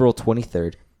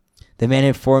 23rd, the man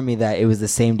informed me that it was the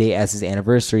same day as his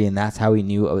anniversary, and that's how he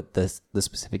knew of the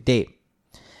specific date.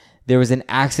 There was an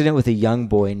accident with a young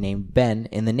boy named Ben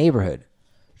in the neighborhood.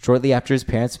 Shortly after his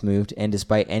parents moved, and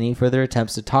despite any further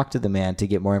attempts to talk to the man to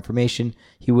get more information,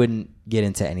 he wouldn't get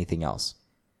into anything else.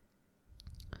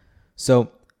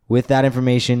 So, with that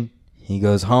information, he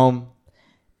goes home,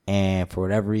 and for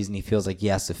whatever reason, he feels like he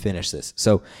has to finish this.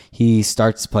 So, he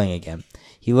starts playing again.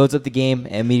 He loads up the game,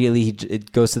 and immediately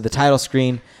it goes to the title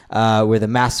screen where the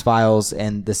mask files,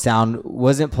 and the sound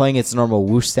wasn't playing its normal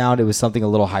whoosh sound. It was something a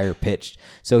little higher pitched.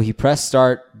 So he pressed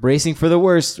start, bracing for the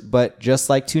worst, but just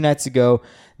like 2 nights ago,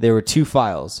 there were 2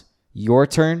 files. Your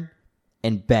Turn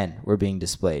and Ben were being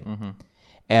displayed.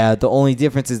 The only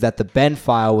difference is that the Ben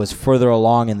file was further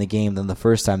along in the game than the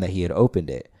first time that he had opened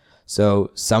it.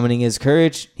 So summoning his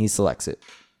courage, he selects it.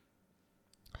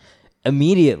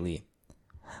 Immediately.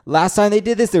 Last time they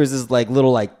did this, there was this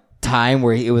little time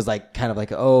where it was kind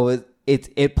of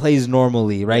it plays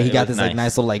normally, right? Yeah, he got this nice.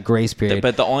 Nice little grace period.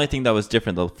 But the only thing that was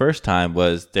different the first time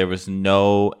was there was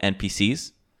no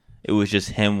NPCs. It was just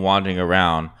him wandering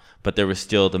around, but there was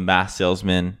still the mask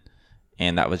salesman,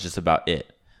 and that was just about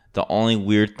it. The only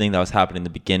weird thing that was happening in the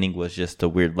beginning was just the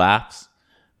weird laughs,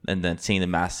 and then seeing the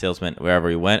mask salesman wherever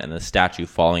he went, and the statue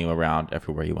following him around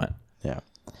everywhere he went. Yeah.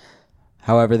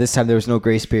 However, this time there was no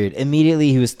grace period.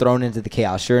 Immediately, he was thrown into the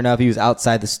chaos. Sure enough, he was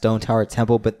outside the Stone Tower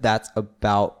Temple, but that's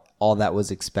about all that was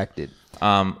expected.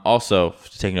 Also,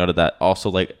 to take note of that,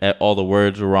 also all the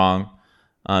words were wrong.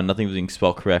 Nothing was being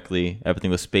spelled correctly. Everything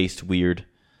was spaced weird.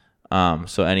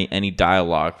 So any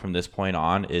dialogue from this point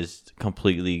on is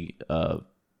completely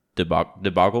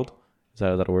deboggled.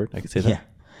 that a word? I could say that. Yeah.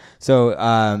 So,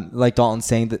 like Dalton's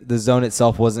saying, the zone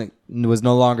itself was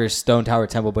no longer Stone Tower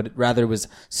Temple, but it rather was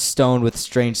stone with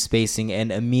strange spacing,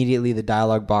 and immediately the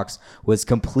dialogue box was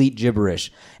complete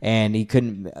gibberish, and he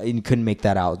couldn't make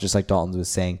that out, just like Dalton was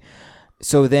saying.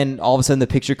 So then all of a sudden the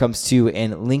picture comes to,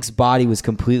 and Link's body was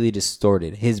completely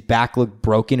distorted. His back looked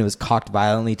broken. It was cocked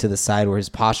violently to the side where his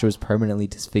posture was permanently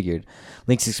disfigured.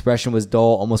 Link's expression was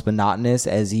dull, almost monotonous,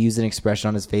 as he used an expression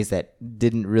on his face that he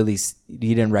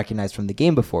didn't recognize from the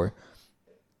game before.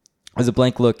 It was a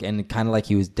blank look and kind of like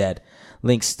he was dead.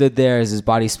 Link stood there as his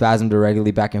body spasmed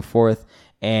irregularly back and forth,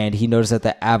 and he noticed that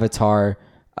the avatar,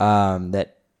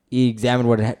 that he examined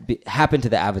what had happened to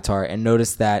the avatar and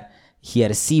noticed that he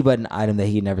had a C button item that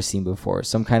he had never seen before,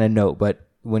 some kind of note, but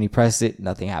when he pressed it,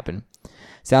 nothing happened.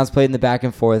 Sounds played in the back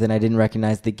and forth, and I didn't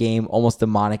recognize the game, almost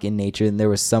demonic in nature, and there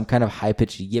was some kind of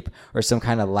high-pitched yip or some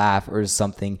kind of laugh or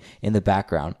something in the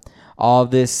background. All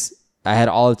of this, I had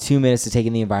all of 2 minutes to take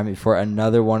in the environment before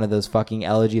another one of those fucking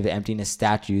Elegy of Emptiness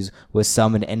statues was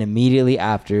summoned, and immediately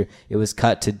after, it was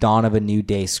cut to Dawn of a New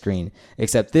Day screen.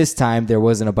 Except this time, there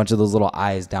wasn't a bunch of those little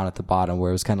eyes down at the bottom where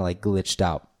it was kind of like glitched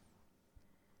out.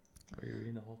 Are you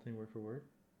reading the whole thing word for word?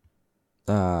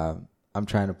 I'm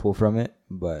trying to pull from it,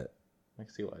 but I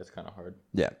can see why it's kind of hard.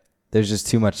 yeah, there's just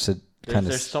too much to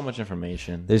There's so much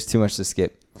information. There's too much to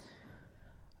skip.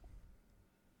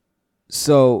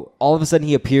 So all of a sudden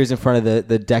he appears in front of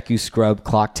the Deku Scrub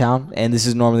Clock Town, and this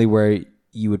is normally where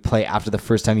you would play after the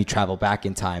first time you travel back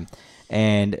in time.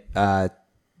 And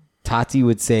Tati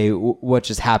would say, what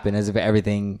just happened, as if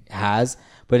everything has,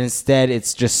 but instead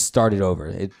it's just started over.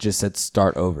 It just said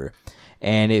start over.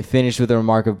 And it finished with a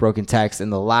remark of broken text,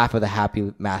 and the laugh of the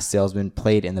happy masked salesman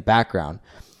played in the background.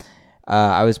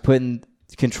 I was put in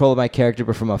control of my character,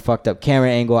 but from a fucked up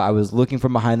camera angle. I was looking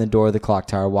from behind the door of the clock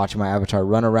tower, watching my avatar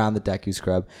run around the Deku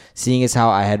Scrub, seeing as how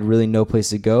I had really no place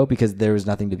to go because there was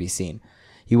nothing to be seen.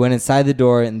 He went inside the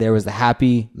door, and there was the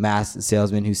happy masked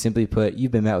salesman who simply put,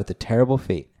 "You've been met with a terrible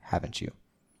fate, haven't you?"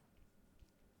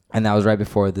 And that was right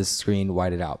before the screen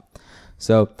whited out.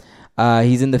 So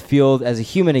he's in the field as a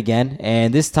human again,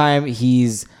 and this time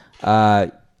he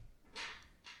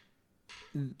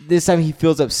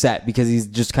feels upset because he's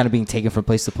just kind of being taken from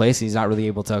place to place, and he's not really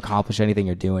able to accomplish anything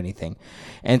or do anything.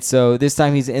 And so this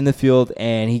time he's in the field,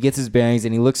 and he gets his bearings,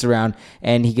 and he looks around,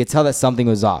 and he could tell that something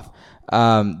was off.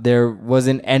 There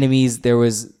wasn't enemies. There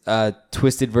was a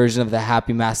twisted version of the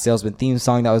Happy Masked Salesman theme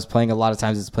song that was playing. A lot of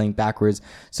times it's playing backwards.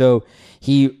 So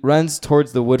he runs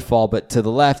towards the woodfall, but to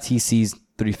the left he sees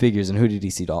 3 figures. And who did he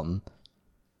see, Dalton?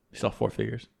 He saw 4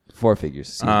 figures. 4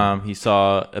 figures. He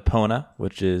saw Epona,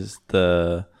 which is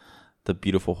the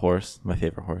beautiful horse, my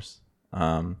favorite horse.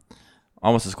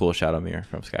 Almost as cool as Shadowmere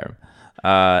from Skyrim.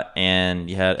 And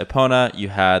you had Epona, you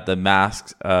had the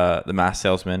masked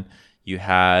salesman, you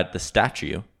had the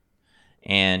statue,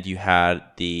 and you had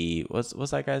the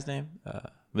what's that guy's name?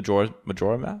 Majora's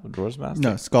Mask?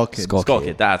 No, Skull Kid. Skull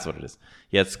Kid, that's what it is.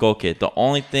 Yeah, it's Skull Kid. The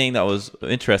only thing that was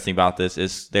interesting about this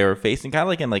is they were facing kind of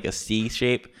like in like a C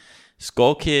shape.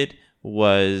 Skull Kid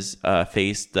was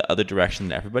faced the other direction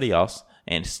than everybody else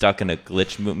and stuck in a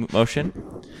glitch motion.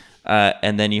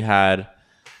 And then you had...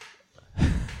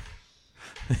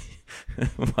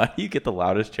 Why do you get the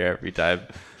loudest chair every time?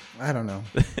 I don't know.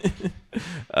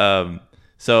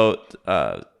 So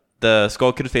the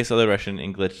Skull Kid faced the other direction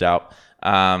and glitched out.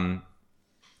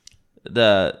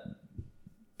 The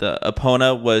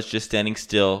Epona was just standing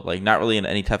still, like not really in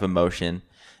any type of motion,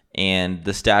 and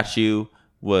the statue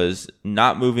was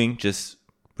not moving, just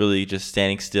really just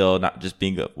standing still, not just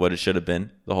being what it should have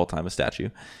been the whole time, a statue.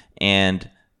 And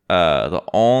the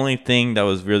only thing that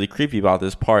was really creepy about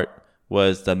this part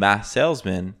was the masked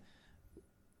salesman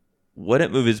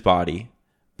wouldn't move his body,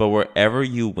 but wherever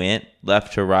you went,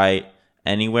 left to right,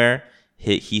 anywhere,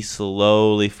 he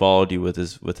slowly followed you with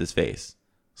his face.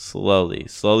 Slowly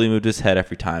moved his head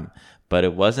every time. But he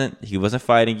wasn't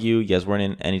fighting you. You guys weren't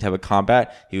in any type of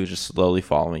combat. He was just slowly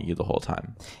following you the whole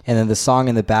time. And then the song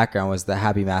in the background was the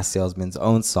Happy Masked Salesman's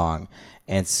own song.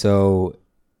 And so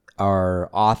our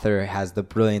author has the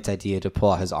brilliant idea to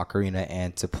pull out his ocarina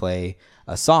and to play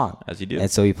a song. As you do. And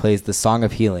so he plays the Song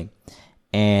of Healing.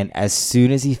 And as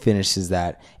soon as he finishes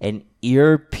that, an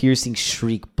ear-piercing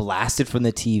shriek blasted from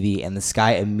the TV, and the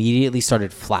sky immediately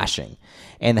started flashing.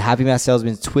 And the Happy Masked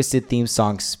Salesman's twisted theme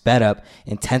song sped up,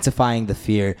 intensifying the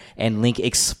fear, and Link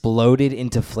exploded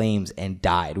into flames and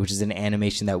died, which is an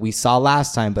animation that we saw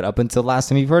last time, but up until last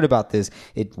time you've heard about this,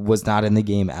 it was not in the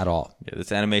game at all. Yeah,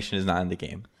 this animation is not in the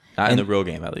game. Not in the real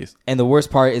game, at least. And the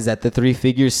worst part is that the 3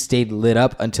 figures stayed lit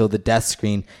up until the death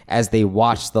screen as they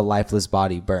watched the lifeless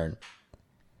body burn.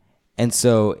 And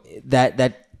so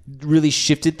that really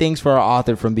shifted things for our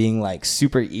author from being like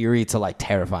super eerie to like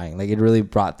terrifying. Like it really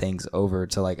brought things over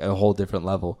to like a whole different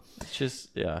level. It's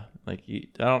just like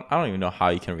I don't even know how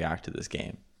you can react to this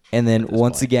game. And then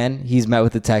once again, he's met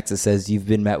with a text that says, "You've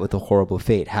been met with a horrible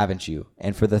fate, haven't you?"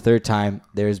 And for the third time,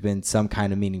 there's been some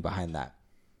kind of meaning behind that.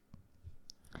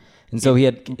 And so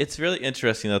It's really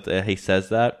interesting that he says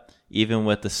that. Even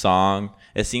with the song,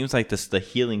 it seems like the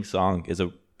healing song is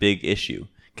a big issue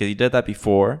because he did that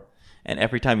before, and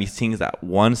every time he sings that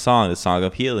one song, the song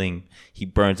of healing, he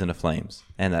burns into flames,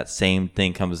 and that same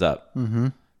thing comes up. Mm-hmm.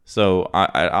 So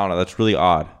I don't know. That's really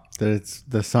odd. That it's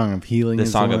the song of healing. The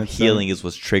song of healing is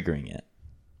what's triggering it.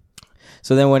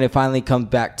 So then when it finally comes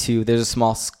back to, there's a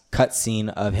small cut scene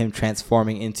of him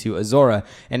transforming into Azora.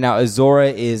 And now Azora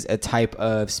is a type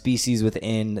of species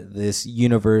within this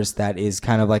universe that is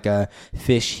kind of like a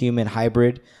fish-human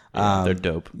hybrid. Yeah, they're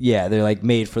dope. Yeah, they're like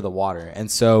made for the water.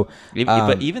 And so...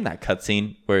 but even that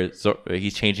cutscene where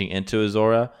he's changing into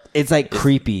Azora... It's like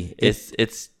creepy.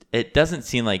 It doesn't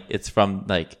seem like it's from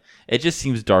like... It just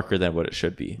seems darker than what it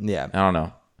should be. Yeah. I don't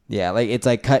know. Yeah, like it's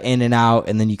like cut in and out,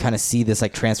 and then you kind of see this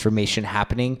like transformation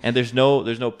happening. And there's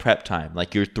no prep time.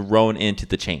 Like you're thrown into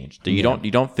the change. You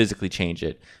don't physically change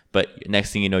it, but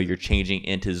next thing you know, you're changing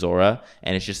into Zora,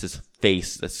 and it's just this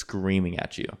face that's screaming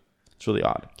at you. It's really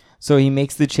odd. So he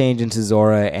makes the change into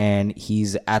Zora, and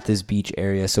he's at this beach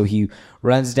area. So he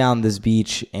runs down this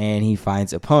beach, and he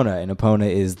finds Epona, and Epona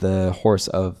is the horse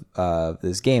of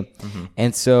this game. Mm-hmm.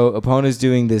 And so Epona's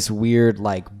doing this weird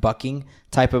like bucking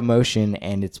type of motion,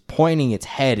 and it's pointing its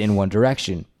head in one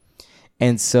direction.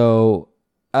 And so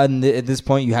at this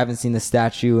point, you haven't seen the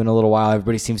statue in a little while.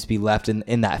 Everybody seems to be left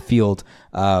in that field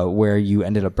where you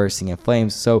ended up bursting in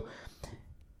flames. So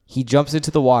he jumps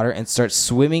into the water and starts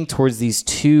swimming towards these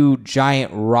two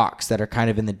giant rocks that are kind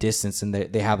of in the distance, and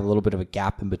they have a little bit of a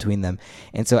gap in between them.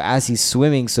 And so as he's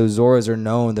swimming, so Zoras are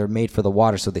known, they're made for the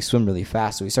water, so they swim really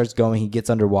fast. So he starts going, he gets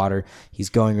underwater, he's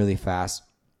going really fast.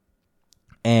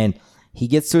 And he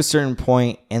gets to a certain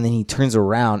point, and then he turns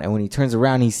around, and when he turns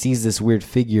around, he sees this weird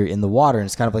figure in the water, and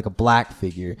it's kind of like a black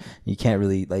figure. You can't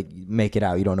really like make it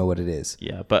out. You don't know what it is.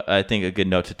 Yeah, but I think a good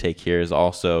note to take here is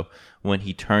also when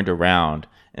he turned around,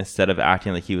 instead of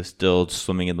acting like he was still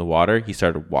swimming in the water, he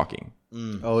started walking.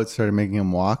 Oh, it started making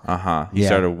him walk? He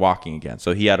started walking again.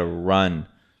 So he had to run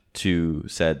to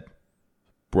said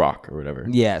rock or whatever.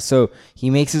 Yeah, so he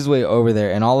makes his way over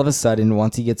there, and all of a sudden,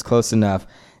 once he gets close enough,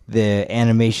 the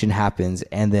animation happens,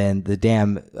 and then the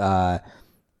damn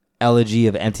Elegy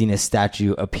of Emptiness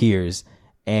statue appears.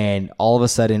 And all of a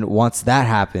sudden, once that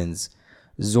happens,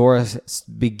 Zora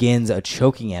begins a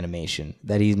choking animation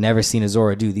that he's never seen a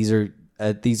Zora do. These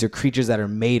are creatures that are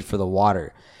made for the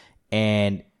water,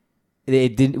 and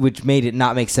it didn't, which made it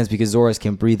not make sense because Zoras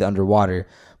can breathe underwater.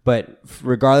 But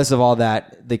regardless of all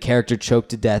that, the character choked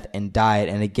to death and died.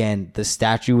 And again, the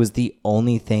statue was the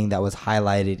only thing that was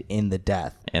highlighted in the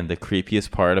death. And the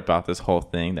creepiest part about this whole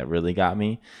thing that really got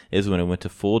me is when it went to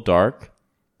full dark.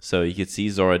 So you could see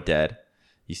Zora dead.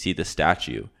 You see the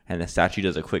statue, and the statue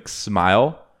does a quick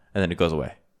smile, and then it goes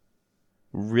away.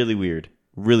 Really weird.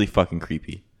 Really fucking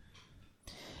creepy.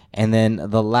 And then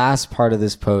the last part of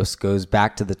this post goes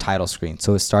back to the title screen.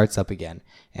 So it starts up again.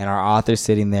 And our author's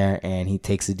sitting there, and he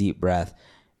takes a deep breath.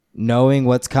 Knowing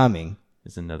what's coming.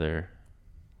 Is another...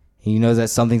 He knows that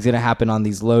something's going to happen on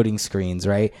these loading screens,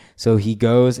 right? So he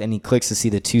goes and he clicks to see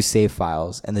the two save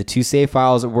files. And the two save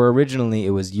files were originally,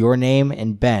 it was your name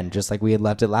and Ben, just like we had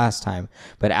left it last time.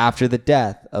 But after the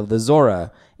death of the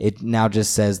Zora, it now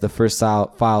just says the first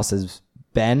file says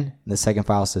Ben, and the second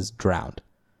file says drowned.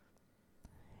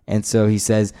 And so he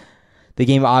says, the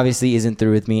game obviously isn't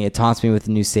through with me. It taunts me with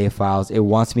new save files. It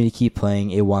wants me to keep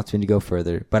playing. It wants me to go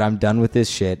further. But I'm done with this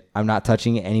shit. I'm not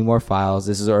touching any more files.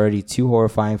 This is already too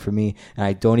horrifying for me, and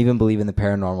I don't even believe in the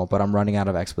paranormal, but I'm running out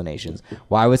of explanations.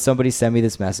 Why would somebody send me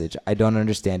this message? I don't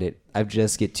understand it. I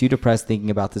just get too depressed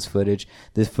thinking about this footage.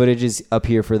 This footage is up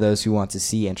here for those who want to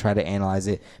see and try to analyze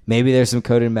it. Maybe there's some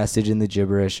coded message in the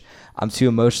gibberish. I'm too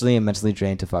emotionally and mentally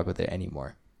drained to fuck with it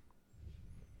anymore.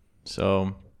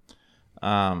 So...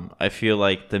 I feel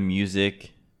like the music,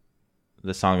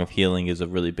 the Song of Healing, is a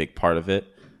really big part of it.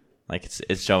 Like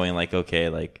it's showing like, okay,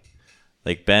 like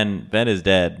Ben is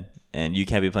dead, and you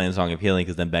can't be playing the Song of Healing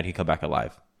because then Ben can come back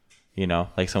alive. You know,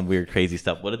 like some weird crazy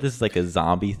stuff. What if this is like a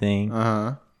zombie thing?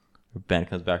 Where Ben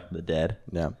comes back from the dead.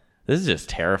 Yeah, this is just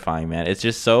terrifying, man. It's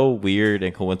just so weird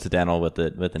and coincidental with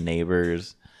the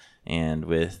neighbors, and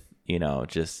with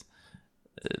just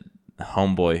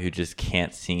homeboy who just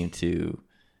can't seem to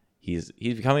he's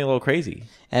becoming a little crazy.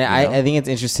 And I think it's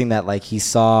interesting that like he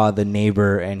saw the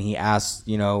neighbor and he asked,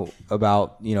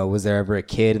 about, was there ever a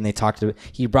kid? And they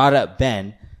he brought up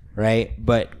Ben, right?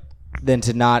 But then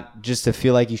to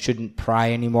feel like you shouldn't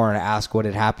pry anymore and ask what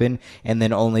had happened, and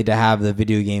then only to have the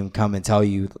video game come and tell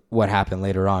you what happened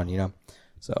later on,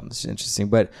 So it's interesting.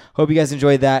 But hope you guys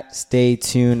enjoyed that. Stay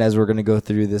tuned as we're going to go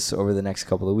through this over the next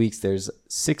couple of weeks. There's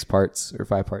 6 parts or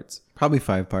 5 parts. Probably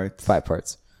 5 parts. 5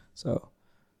 parts. So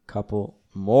couple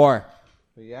more.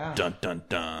 But yeah. Dun dun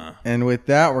dun. And with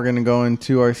that, we're gonna go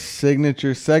into our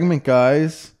signature segment,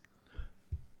 guys.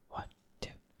 1, 2,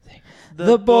 3.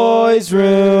 The boys'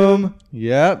 room.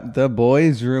 Yep, the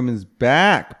boys' room is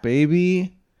back,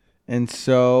 baby. And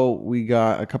so we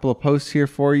got a couple of posts here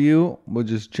for you. We'll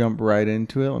just jump right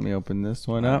into it. Let me open this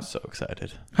one I'm up. so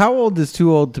excited. How old is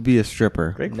too old to be a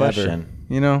stripper? Great Never. question.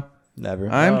 Never.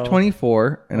 I'm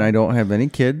 24 and I don't have any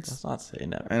kids. Let's not say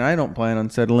never. And I don't plan on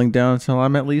settling down until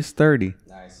I'm at least 30.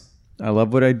 Nice. I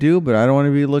love what I do, but I don't want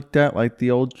to be looked at like the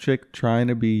old chick trying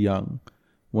to be young.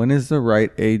 When is the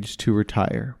right age to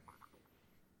retire?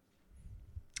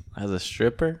 As a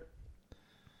stripper?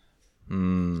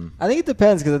 I think it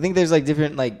depends because I think there's like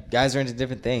different, like guys are into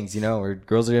different things, or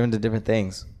girls are into different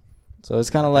things. So it's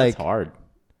kind of like That's hard.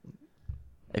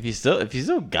 If you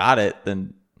still got it,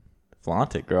 then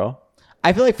flaunt it, girl.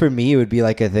 I feel like for me it would be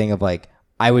like a thing of like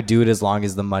I would do it as long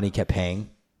as the money kept paying.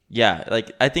 Yeah,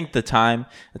 like I think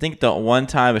the one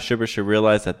time a stripper should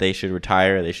realize that they should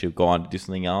retire, they should go on to do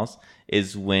something else,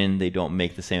 is when they don't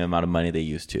make the same amount of money they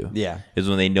used to. Yeah. Is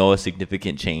when they know a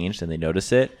significant change and they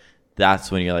notice it.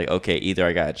 That's when you're like, okay, either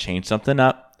I got to change something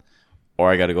up or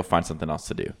I got to go find something else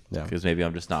to do. Yeah. Because maybe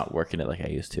I'm just not working it like I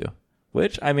used to.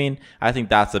 Which, I mean, I think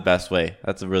that's the best way.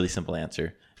 That's a really simple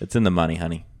answer. It's in the money,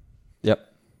 honey. Yep.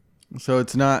 So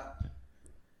it's not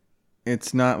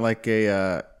like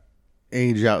a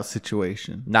age out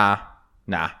situation. Nah.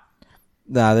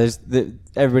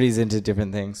 Everybody's into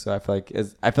different things, so I feel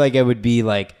like it would be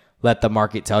like let the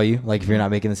market tell you. Like if you're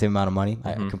not making the same amount of money,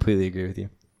 I completely agree with you.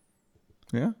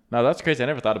 Yeah. No, that's crazy. I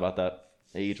never thought about that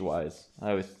age-wise.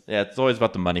 It's always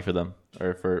about the money for them.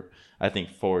 Or I think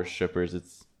for strippers,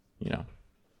 it's,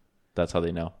 that's how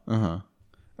they know. Uh-huh. All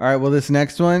right, well, this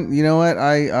next one, you know what?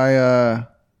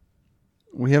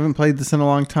 We haven't played this in a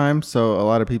long time, so a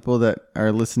lot of people that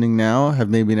are listening now have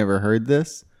maybe never heard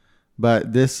this.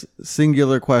 But this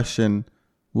singular question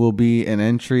will be an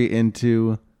entry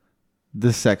into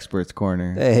the Sexperts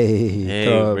Corner. Hey,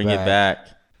 throw bring it back.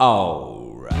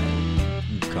 All right.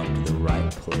 You've come to the right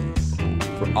place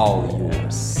for all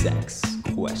your sex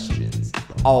questions.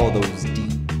 All those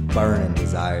deep, burning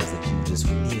desires that you just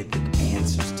needed the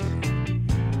answers to.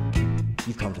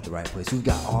 You've come to the right place. We've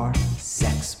got our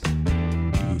sexpert.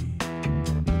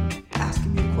 Ask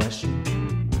him your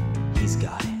question. He's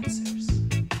got answers.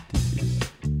 This is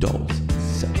Dolph's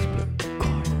Sexpert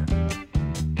Corner.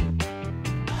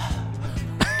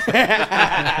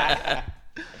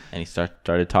 And he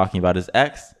started talking about his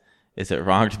ex. Is it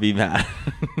wrong to be mad?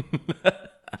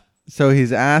 So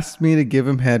he's asked me to give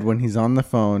him head when he's on the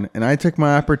phone, and I took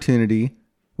my opportunity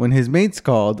when his mates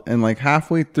called, and like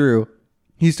halfway through,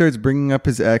 he starts bringing up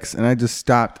his ex, and I just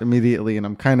stopped immediately, and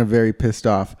I'm kind of very pissed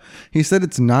off. He said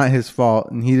it's not his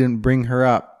fault, and he didn't bring her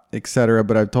up, etc.,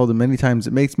 but I've told him many times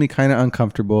it makes me kind of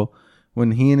uncomfortable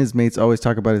when he and his mates always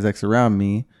talk about his ex around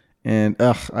me, and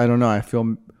I don't know, I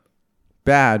feel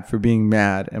bad for being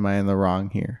mad. Am I in the wrong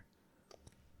here?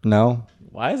 No.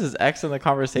 Why is his ex in the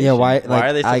conversation? Yeah, why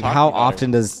are they still like talking how about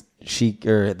often does she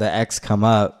or the ex come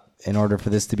up in order for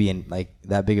this to be like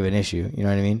that big of an issue? You know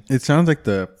what I mean? It sounds like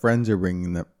the friends are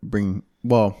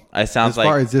well, It sounds as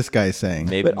far like as this guy's saying.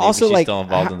 maybe also, she's like, still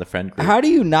involved in the friend group. How do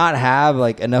you not have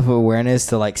like enough awareness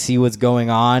to like see what's going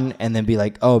on and then be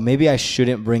like, oh, maybe I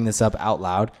shouldn't bring this up out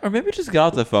loud? Or maybe just get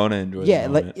off the phone and enjoy Yeah,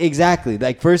 the like moment. exactly.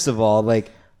 Like first of all, like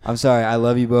I'm sorry, I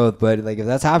love you both, but like if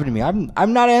that's happening to me,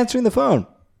 I'm not answering the phone.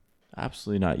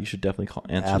 Absolutely not. You should definitely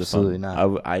answer Absolutely the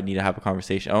phone. not. I need to have a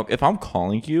conversation. If I'm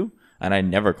calling you and I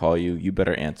never call you, you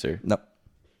better answer. Nope.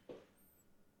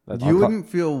 You wouldn't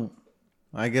feel...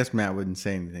 I guess Matt wouldn't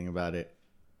say anything about it.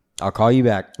 I'll call you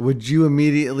back. Would you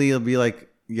immediately be like,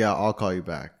 yeah, I'll call you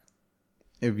back?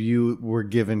 If you were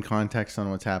given context on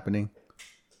what's happening?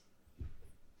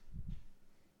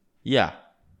 Yeah.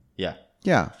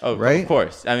 Yeah. Oh, right? Of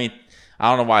course. I mean, I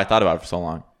don't know why I thought about it for so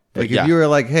long. Like yeah. if you were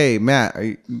like, hey, Matt, are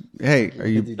you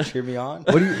Did you cheer me on?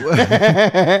 what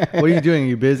are you doing? Are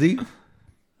you busy?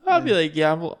 I'd be like,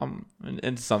 yeah, I'm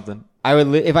into something. I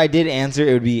would if I did answer,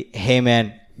 it would be, hey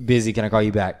man, busy. Can I call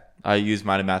you back? I use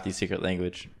mine and Matthew's secret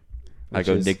language. I Which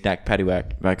go is? knick-knack,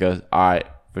 paddywhack. Matt goes, all right,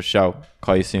 for sure.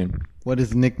 Call you soon. What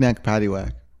is knick-knack,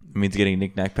 paddywhack? It means getting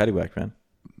knick-knack paddywhack, man.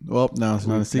 Well, no, it's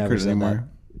not a Never secret said anymore.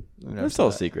 that. It's still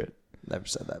a secret. Never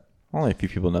said that. Only a few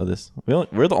people know this.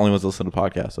 We're the only ones that listen to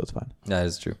podcasts, so it's fine. That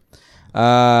is true.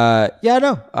 Yeah,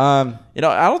 no. You know,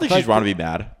 I don't think Like- she's wrong to be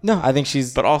mad, No, I think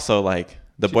she's. but also like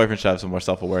the boyfriend should have some more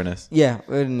self-awareness. Yeah,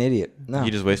 what an idiot. No, He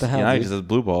just what wasted. the hell, You know, he dude? just has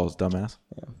blue balls, dumbass.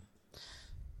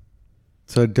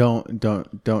 So don't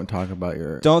talk about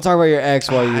your. Don't talk about your ex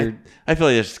while you're. I feel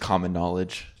like it's just common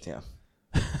knowledge. Yeah.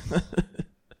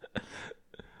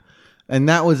 And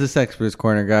that was the Sexpert's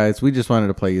Corner, guys. We just wanted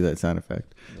to play you that sound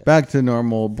effect. Back to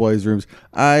normal boys' rooms.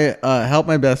 I helped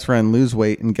my best friend lose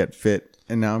weight and get fit,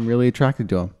 and now I'm really attracted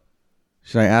to him.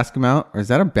 Should I ask him out, or is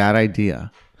that a bad idea?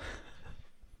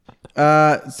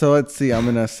 So let's see. I'm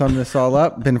gonna sum this all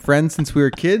up. Been friends since we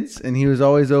were kids, and he was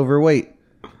always overweight.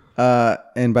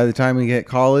 And by the time we hit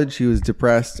college, he was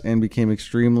depressed and became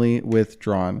extremely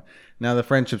withdrawn. Now the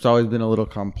friendship's always been a little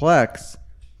complex,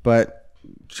 but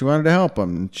she wanted to help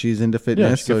him. She's into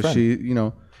fitness, she's a good so friend.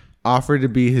 she, offered to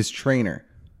be his trainer,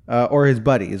 or his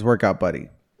buddy, his workout buddy.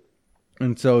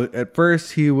 And so at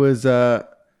first he was,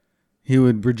 he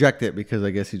would reject it because I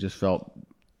guess he just felt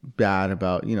bad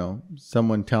about,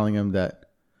 someone telling him that,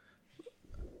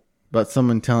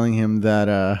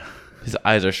 His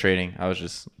eyes are straining. I was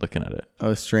just looking at it. I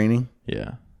was training.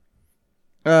 Yeah.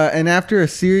 And after a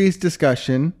serious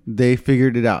discussion, they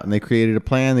figured it out and they created a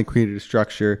plan. They created a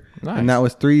structure, Nice. and that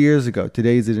was 3 years ago.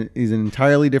 Today he's an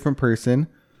entirely different person,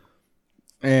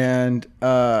 and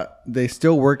they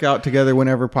still work out together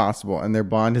whenever possible. And their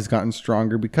bond has gotten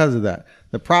stronger because of that.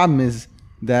 The problem is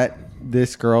that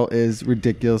this girl is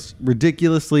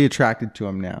ridiculously attracted to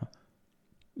him now.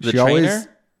 The trainer?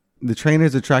 The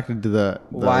trainer's attracted to the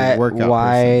Why? workout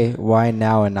Why? person. Why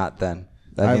now and not then?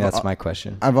 I think I've- that's my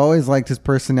question. I've always liked his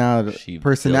She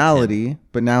personality,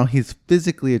 but now he's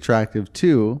physically attractive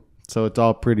too. So it's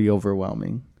all pretty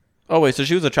overwhelming. Oh wait, so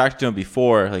she was attracted to him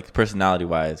before, like personality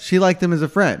wise. She liked him as a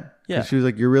friend. Yeah. She was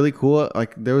like, "You're really cool."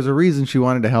 Like there was a reason she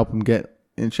wanted to help him get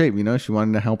in shape. She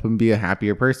wanted to help him be a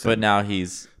happier person. But now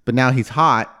he's But now he's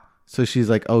hot, so she's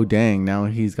like, "Oh dang, now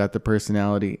he's got the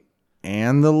personality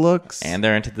and the looks, and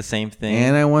they're into the same thing.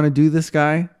 and I want to do this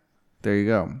guy." There you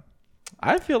go.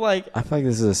 I feel like I feel like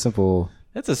this is a simple.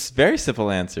 it's a very simple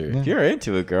answer. If you're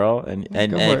into it, girl, and go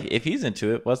for if, it. if he's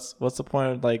into it, what's the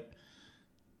point of like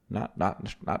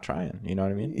not trying? You know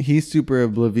what I mean? He's super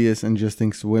oblivious and just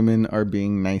thinks women are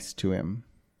being nice to him.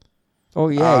 Oh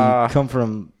yeah, Uh, you come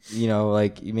from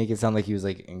like you make it sound like he was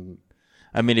like.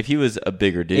 I mean, if he was a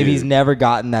bigger dude, If he's never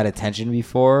gotten that attention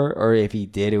before, or if he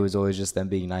did, it was always just them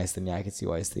being nice. Then yeah, I can see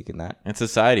why he's thinking that. and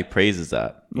society praises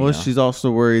that. you Well, know? she's also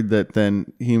worried that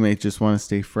then he may just want to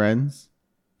stay friends.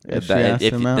 If she asks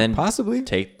him out. then Possibly.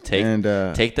 take And,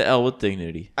 take the L with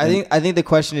dignity. I think the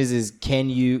question is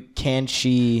can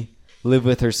she live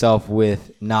with herself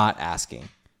with not asking?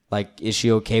 Like, is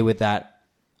she okay with that?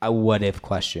 A what if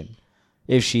question.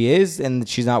 If she is and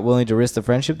she's not willing to risk the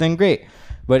friendship, then great.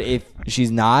 But if she's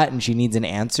not and she needs an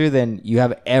answer, then you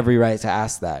have every right to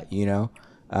ask that,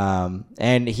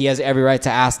 and he has every right to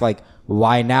ask, like,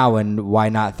 why now and why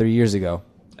not 3 years ago?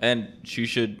 And she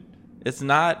should. It's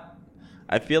not.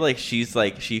 I feel like she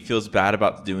feels bad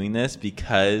about doing this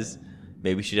because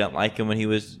maybe she didn't like him when he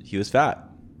was fat.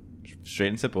 Straight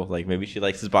and simple. Like maybe she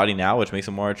likes his body now, which makes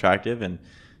him more attractive, and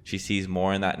she sees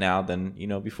more in that now than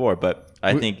before. But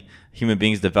I think human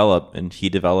beings develop, and he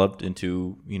developed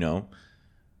into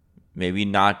maybe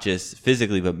not just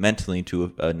physically but mentally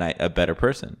into a better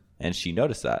person, and she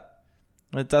noticed that.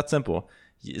 It's that simple.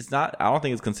 It's not. I don't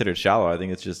think it's considered shallow. I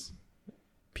think it's just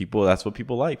people. That's what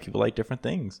people like. People like different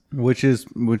things. Which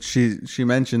she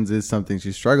mentions is something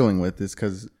she's struggling with, is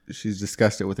because she's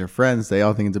discussed it with her friends. They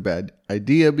all think it's a bad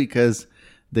idea because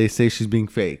they say she's being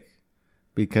fake,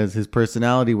 because his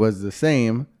personality was the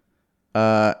same,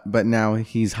 but now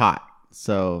he's hot.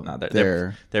 So No,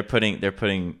 they're putting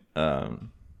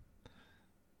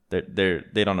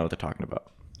they don't know what they're talking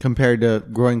about. compared to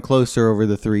growing closer over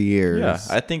the 3 years. Yeah,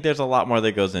 I think there's a lot more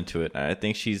that goes into it. I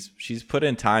think she's put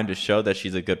in time to show that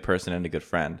she's a good person and a good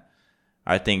friend.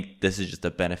 I think this is just a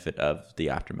benefit of the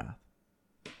aftermath.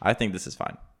 I think this is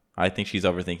fine. I think she's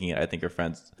overthinking it. I think her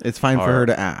friends. It's fine for her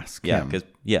to ask. Yeah, him. because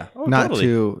oh, not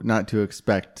totally. to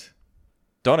expect.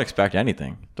 Don't expect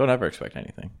anything. Don't ever expect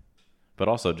anything. But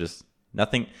also just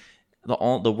nothing.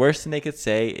 The worst thing they could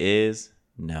say is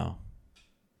no.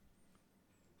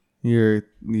 You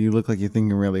look like you're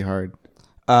thinking really hard.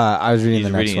 I was reading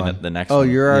He's the next reading one. the next Oh, one.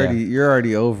 you're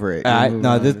already over it. You're moving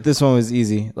No, on. this one was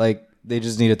easy. Like, they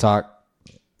just need to talk.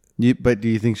 But do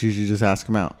you think she should just ask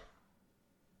him out?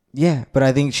 Yeah, but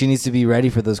I think she needs to be ready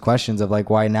for those questions of like,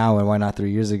 why now and why not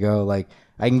 3 years ago? Like,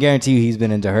 I can guarantee you he's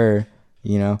been into her,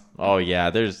 you know? Oh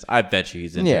yeah, I bet you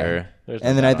he's into her. There's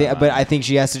And no then doubt I think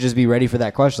she has to just be ready for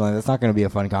that question. Like, that's not going to be a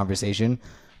fun conversation.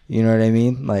 You know what I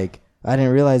mean? Like, I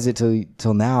didn't realize it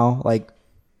till now. Like,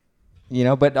 you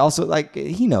know, but also, like,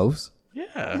 he knows.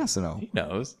 Yeah. He has to know. He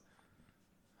knows.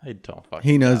 I don't fucking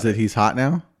He knows doubt that he's hot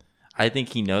now. I think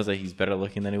he knows that he's better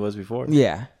looking than he was before.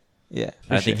 Yeah. Yeah.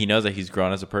 I think he knows that he's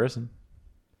grown as a person.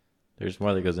 There's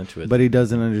more that goes into it. But he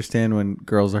doesn't understand when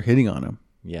girls are hitting on him.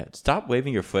 Yeah, stop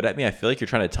waving your foot at me. I feel like you're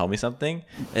trying to tell me something,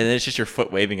 and then it's just your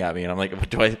foot waving at me, and I'm like,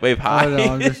 do I wave high? Oh, no,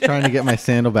 I'm just trying to get my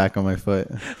sandal back on my foot.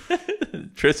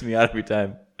 It trips me out every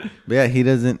time. But yeah, he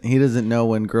doesn't know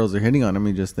when girls are hitting on him.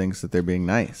 He just thinks that they're being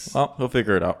nice. Well, he'll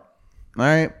figure it out. All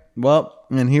right. Well,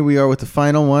 and here we are with the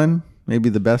final one, maybe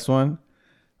the best one.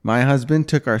 My husband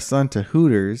took our son to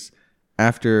Hooters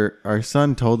after our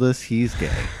son told us he's gay.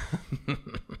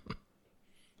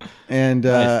 And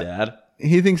Nice, Dad.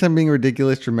 he thinks I'm being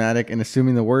ridiculous, dramatic, and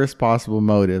assuming the worst possible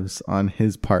motives on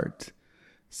his part.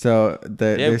 So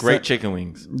They have great chicken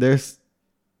wings. There's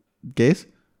gays?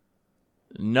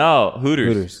 No,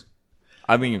 Hooters.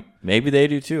 I mean, maybe they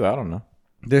do too. I don't know.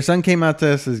 Their son came out to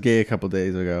us as gay a couple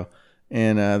days ago,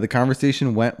 and the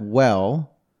conversation went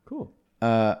well. Cool.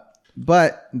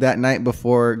 But that night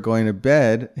before going to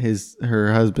bed,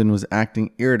 her husband was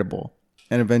acting irritable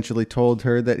and eventually told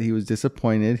her that he was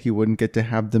disappointed he wouldn't get to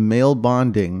have the male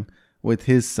bonding with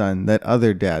his son that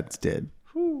other dads did.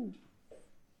 Whew.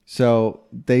 So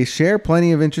they share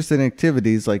plenty of interesting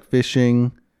activities like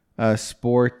fishing,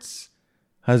 sports.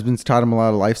 Husband's taught him a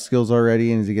lot of life skills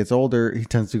already, and as he gets older, he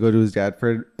tends to go to his dad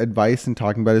for advice and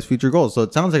talking about his future goals. So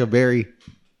it sounds like a very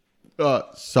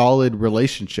solid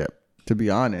relationship, to be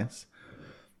honest.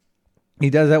 He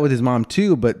does that with his mom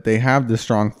too, but they have the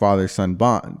strong father-son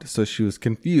bond. So she was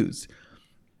confused.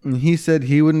 And he said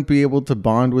he wouldn't be able to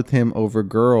bond with him over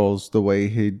girls the way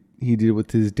he did with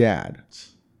his dad.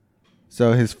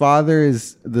 So his father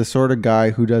is the sort of guy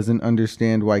who doesn't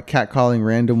understand why catcalling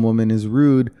random women is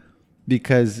rude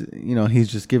because, you know, he's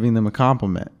just giving them a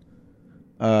compliment.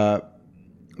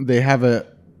 They have a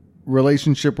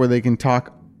relationship where they can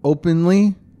talk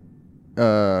openly,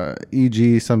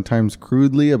 e.g. sometimes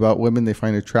crudely, about women they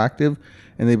find attractive.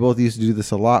 And they both used to do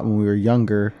this a lot when we were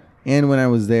younger and when I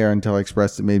was there until I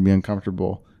expressed it made me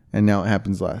uncomfortable. And now it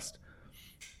happens less.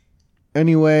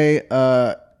 Anyway,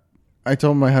 I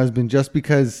told my husband just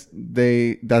because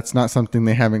that's not something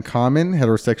they have in common,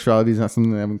 heterosexuality is not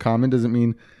something they have in common, doesn't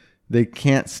mean they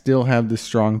can't still have the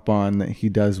strong bond that he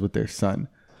does with their son.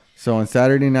 So on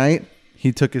Saturday night,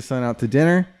 he took his son out to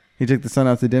dinner. He took the son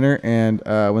out to dinner, and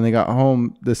when they got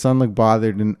home, the son looked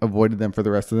bothered and avoided them for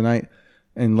the rest of the night.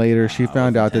 And later, she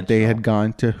found out that they had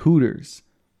gone to Hooters.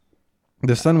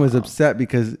 The son was upset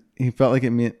because he felt like it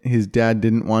meant his dad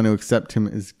didn't want to accept him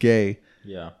as gay.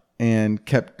 Yeah. And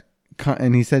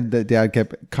he said that dad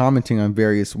kept commenting on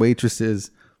various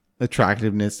waitresses'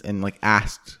 attractiveness and like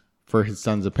asked for his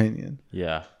son's opinion.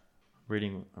 Yeah.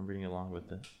 I'm reading along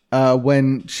with it.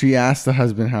 When she asked the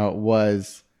husband how it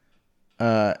was,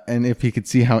 and if he could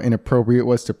see how inappropriate it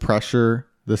was to pressure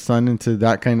the son into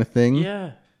that kind of thing.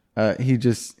 Yeah. He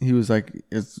was like,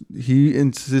 he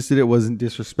insisted it wasn't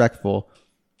disrespectful.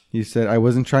 He said, I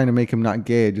wasn't trying to make him not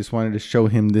gay. I just wanted to show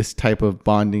him this type of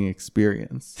bonding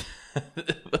experience.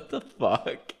 What the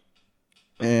fuck?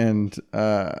 And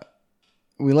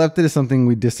we left it as something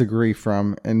we disagree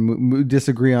from and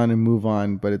disagree on and move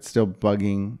on, but it's still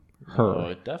bugging her.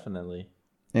 Oh, definitely.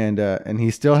 And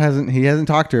he still hasn't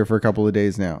talked to her for a couple of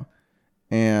days now,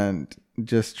 and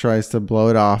just tries to blow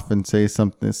it off and say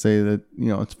that, you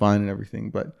know, it's fine and everything.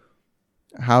 But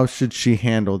how should she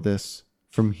handle this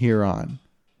from here on?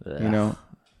 Ugh. You know,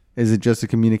 is it just a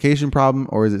communication problem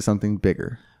or is it something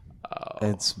bigger?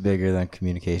 It's bigger than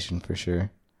communication for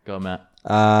sure. Go, Matt.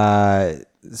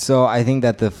 So I think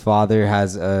that the father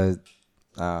has a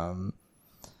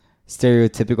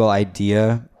stereotypical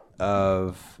idea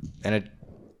of an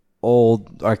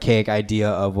old archaic idea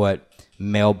of what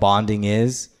male bonding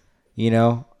is. You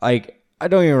know, like, I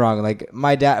don't get me wrong. Like,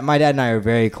 my dad and I are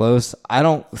very close. I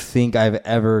don't think I've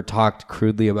ever talked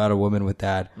crudely about a woman with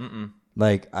dad. Mm-mm.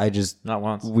 Like, I just Not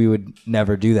once. We would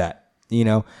never do that. You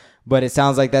know, but it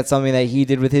sounds like that's something that he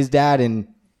did with his dad, and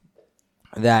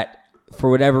that for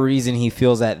whatever reason he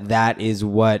feels that is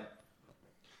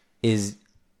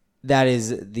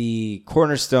the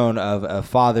cornerstone of a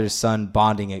father-son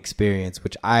bonding experience,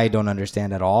 which I don't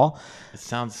understand at all. It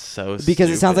sounds so Because stupid.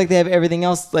 it sounds like they have everything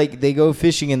else. Like, they go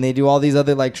fishing and they do all these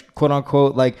other, like,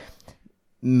 quote-unquote, like,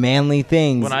 manly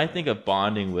things. When I think of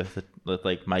bonding with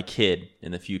like my kid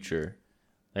in the future,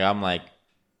 like, I'm like,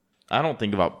 I don't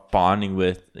think about bonding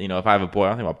with, if I have a boy, I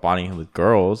don't think about bonding him with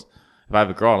girls. If I have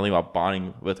a girl, I don't think about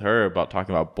bonding with her about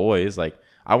talking about boys. Like,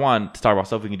 I want to talk about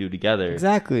stuff we can do together.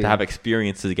 Exactly. To have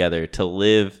experiences together, to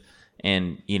live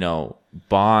and,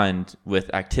 bond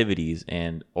with activities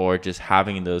or just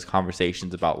having those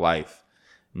conversations about life.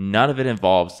 None of it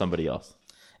involves somebody else.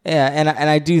 Yeah, and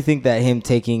I do think that him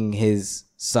taking his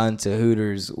son to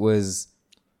Hooters was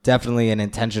definitely an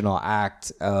intentional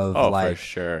act of for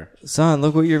sure. Son,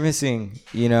 look what you're missing,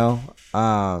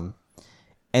 and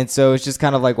so it's just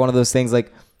kind of like one of those things.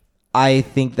 Like, I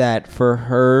think that for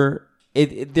her,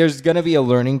 there's gonna be a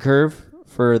learning curve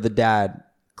for the dad,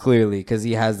 clearly, because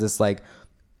he has this like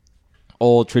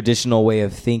old traditional way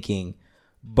of thinking.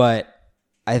 But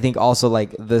I think also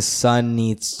like the son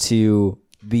needs to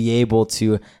be able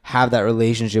to have that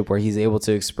relationship where he's able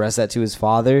to express that to his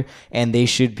father, and they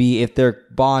should be, if their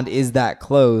bond is that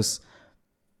close,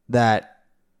 that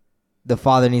the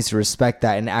father needs to respect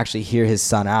that and actually hear his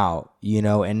son out,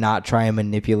 and not try and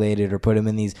manipulate it or put him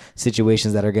in these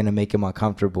situations that are going to make him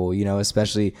uncomfortable,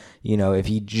 especially, if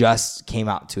he just came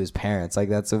out to his parents. Like,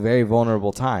 that's a very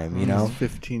vulnerable time, He's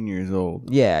 15 years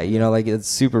old. Yeah, like, it's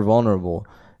super vulnerable.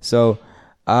 So,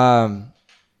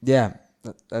 yeah,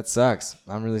 that sucks.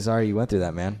 I'm really sorry you went through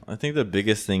that, man. I think the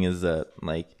biggest thing is that,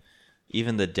 like,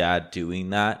 even the dad doing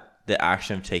that, the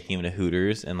action of taking him to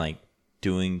Hooters and, like,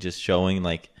 showing,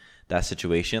 like, that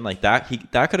situation, like, that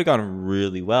could have gone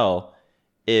really well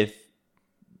if,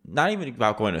 not even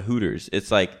about going to Hooters.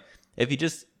 It's like, if you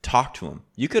just talked to him,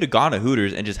 you could have gone to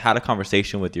Hooters and just had a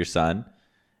conversation with your son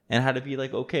and had to be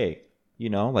like, okay,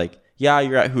 like, yeah,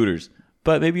 you're at Hooters,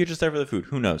 but maybe you're just there for the food.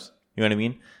 Who knows? You know what I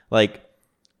mean? Like,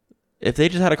 if they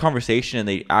just had a conversation and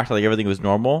they acted like everything was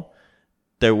normal,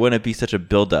 there wouldn't be such a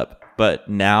buildup. But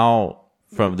now,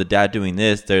 from the dad doing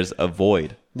this, there's a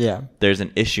void. Yeah. There's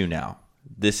an issue now.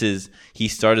 He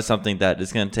started something that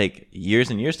is going to take years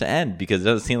and years to end, because it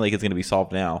doesn't seem like it's going to be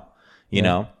solved now. You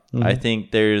know? Mm-hmm. I think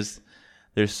there's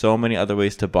so many other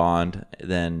ways to bond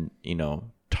than,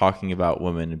 talking about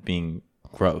women and being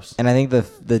gross. And I think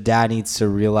the dad needs to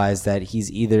realize that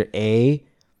he's either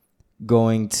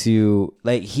going to,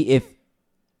 like, if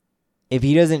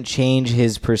he doesn't change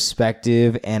his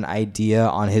perspective and idea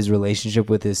on his relationship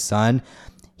with his son,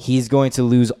 he's going to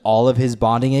lose all of his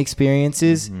bonding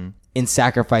experiences in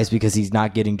sacrifice because he's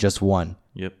not getting just one.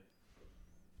 Yep.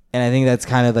 And I think that's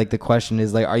kind of like the question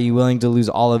is, like, are you willing to lose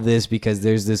all of this because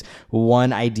there's this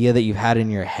one idea that you've had in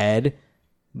your head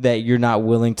that you're not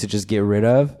willing to just get rid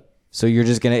of? So you're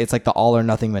just going to, it's like the all or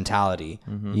nothing mentality,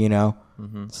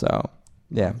 So,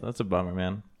 yeah. That's a bummer,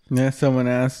 man. Yeah, someone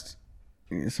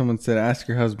said, ask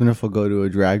your husband if he'll go to a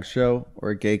drag show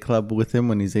or a gay club with him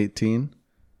when he's 18.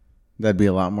 That'd be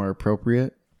a lot more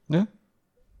appropriate. Yeah.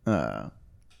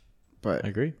 But I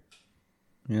agree.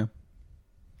 Yeah.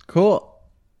 Cool.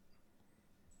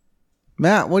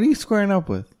 Matt, what are you squaring up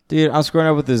with? Dude, I'm squaring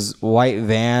up with this white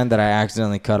van that I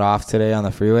accidentally cut off today on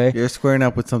the freeway. You're squaring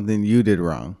up with something you did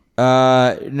wrong.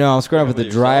 No, I'm squaring up with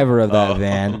the driver of that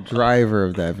van. Driver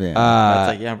of that van.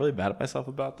 That's like, yeah, I'm really mad at myself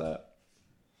about that.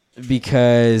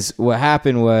 Because what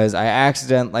happened was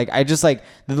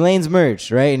the lanes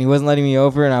merged, right? And he wasn't letting me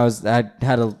over, and I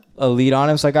had a lead on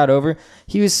him, so I got over.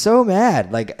 He was so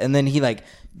mad, and then he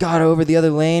got over the other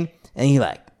lane, and he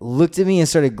looked at me and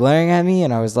started glaring at me,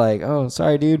 and I was like, "Oh,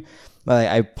 sorry, dude." But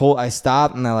I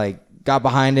stopped, and I got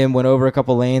behind him, went over a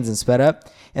couple lanes, and sped up.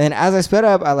 And then as I sped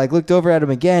up, I looked over at him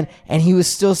again, and he was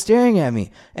still staring at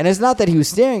me. And it's not that he was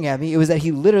staring at me; it was that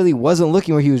he literally wasn't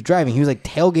looking where he was driving. He was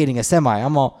tailgating a semi.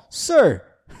 I'm all, "Sir,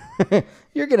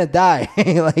 you're gonna die!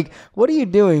 What are you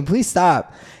doing? Please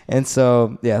stop!" And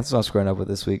so, yeah, that's what I'm squaring up with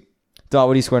this week. Dot,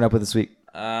 what are you squaring up with this week?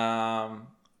 I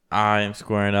am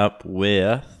squaring up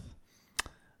with.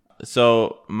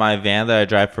 So my van that I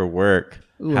drive for work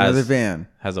has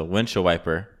a windshield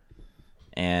wiper.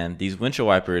 And these windshield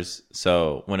wipers,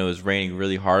 so when it was raining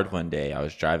really hard one day, I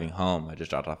was driving home. I just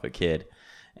dropped off a kid,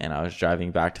 and I was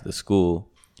driving back to the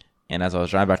school. And as I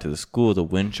was driving back to the school, the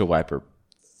windshield wiper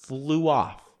flew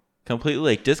off,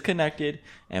 completely disconnected,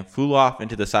 and flew off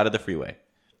into the side of the freeway.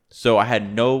 So I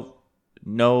had no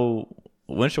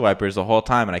windshield wipers the whole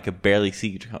time, and I could barely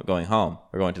see going home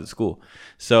or going to the school.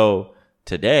 So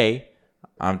today,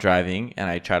 I'm driving, and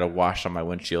I try to wash on my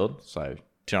windshield. So I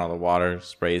turn on the water,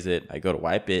 sprays it. I go to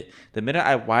wipe it. The minute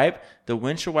I wipe, the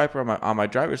windshield wiper on my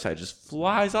driver's side just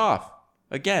flies off.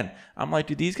 Again, I'm like,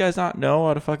 do these guys not know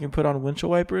how to fucking put on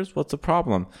windshield wipers? What's the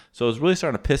problem? So it's really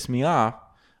starting to piss me off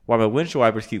why my windshield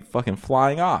wipers keep fucking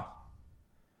flying off.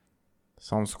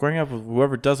 So I'm squaring up with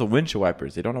whoever does the windshield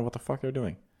wipers. They don't know what the fuck they're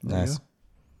doing. Nice.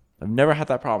 I've never had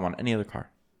that problem on any other car.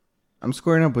 I'm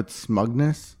squaring up with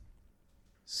smugness.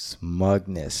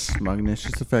 Smugness. Smugness,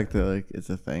 just the fact that like it's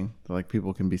a thing. That, like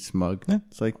people can be smug. Yeah.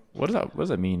 It's like What does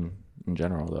that mean in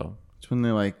general, though? it's when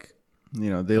they like,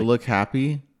 they look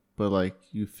happy, but like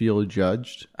you feel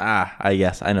judged, I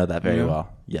guess I know that very Yeah.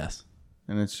 well. Yes.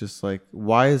 and it's just like,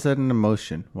 why is that an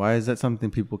emotion? Why is that something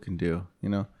people can do?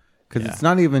 Because Yeah. it's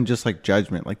not even just like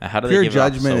judgment. Like How do they pure give it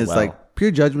off judgment so is well? like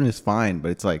pure judgment is fine,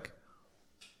 but it's like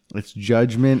it's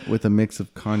judgment with a mix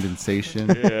of condensation.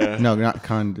 No, not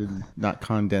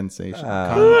condensation.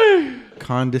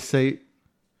 Condensate.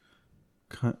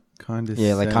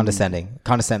 Yeah, like condescending.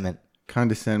 Condescendment.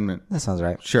 Condescendment. That sounds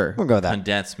right. Sure. We'll go with that.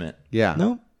 Condensement. Yeah.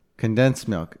 No. Condensed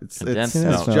milk. Condensed it's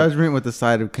milk. judgment with the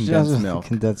side of condensed milk.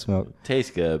 Condensed milk.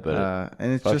 Tastes good, but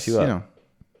And it's fucks just, you up.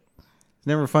 it's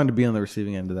never fun to be on the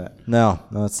receiving end of that. No,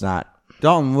 it's not.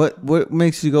 Dalton, what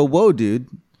makes you go, whoa, dude?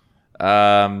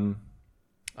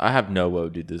 I have no woe,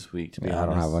 dude, this week. To be Yeah, I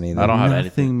honest, don't have one either. I don't have Nothing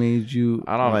anything. made you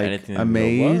I don't have like, anything to go,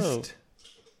 amazed?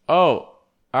 whoa. Oh,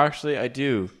 actually, I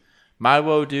do. My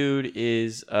woe, dude,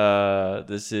 is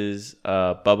this is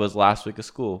Bubba's last week of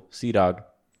school, Sea Dog,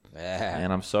 Yeah.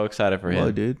 and I'm so excited for him.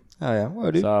 Whoa, dude. Oh yeah.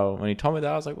 Whoa, dude. So when he told me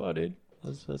that, I was like, "Whoa, dude,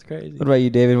 that's crazy." What about you,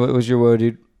 David? What was your whoa,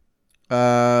 dude?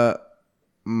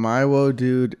 My woe,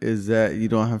 dude, is that you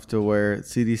don't have to wear.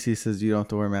 CDC says you don't have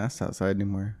to wear masks outside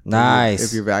anymore. Nice.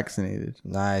 If you're vaccinated.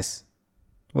 Nice.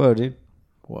 Whoa, dude.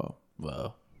 Whoa.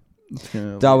 Whoa,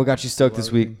 Dog, what got you stoked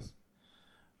this week?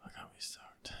 what got me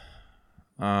stoked?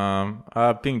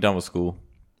 Being done with school.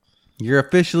 You're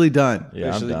officially done. Yeah,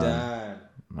 Officially I'm done. done.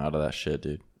 I'm out of that shit,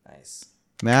 dude. Nice.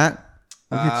 Matt,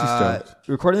 what gets you stoked?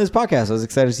 Recording this podcast. I was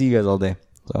excited to see you guys all day.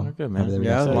 So Oh, good, man. happy that we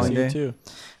Yeah, got long started. day. You too.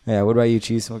 Yeah. What about you,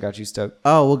 Cheese? What got you stoked?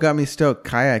 Oh, what got me stoked?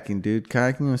 Kayaking, dude.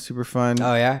 Kayaking was super fun.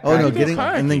 Oh yeah. Oh no,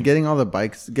 Kayaking. getting all the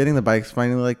bikes,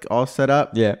 finally like all set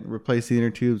up. Yeah. Replace the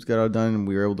inner tubes, got all done, and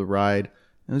we were able to ride.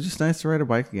 It was just nice to ride a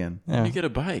bike again. Yeah. You get a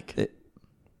bike. It-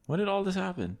 When did all this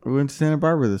happen? We went to Santa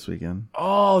Barbara this weekend.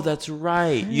 Oh, that's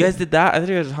right. You guys did that? I think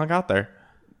you guys just hung out there.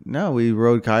 No, we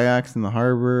rode kayaks in the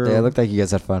harbor. Yeah, it looked like you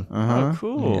guys had fun. Oh,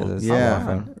 cool. Yeah, that's a lot of Yeah,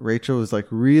 fun. Rachel was like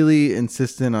really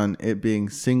insistent on it being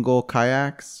single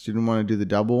kayaks. She didn't want to do the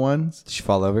double ones. Did you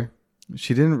fall over?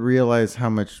 She didn't realize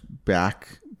how much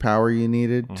back power you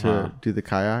needed to do the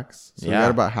kayaks. So we Yeah.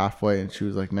 got about halfway, and she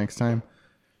was like, "Next time,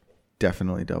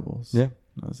 definitely doubles." Yeah.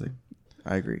 I was like,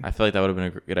 "I agree." I feel like that would have been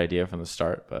a good idea from the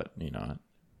start, but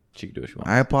she could do what she wants.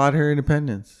 I applaud her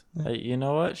independence. Hey, you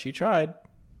know what? She tried.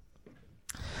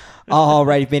 All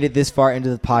right, you've made it this far into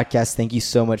the podcast. Thank you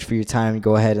so much for your time.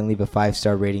 Go ahead and leave a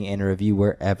 5-star rating and a review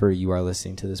wherever you are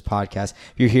listening to this podcast.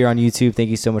 If you're here on YouTube, thank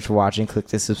you so much for watching. Click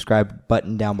the subscribe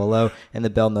button down below and the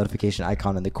bell notification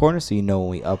icon in the corner so you know when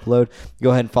we upload. Go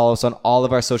ahead and follow us on all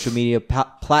of our social media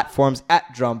platforms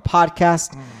at Drum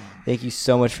Podcast. Thank you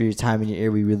so much for your time and your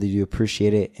ear. We really do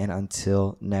appreciate it. And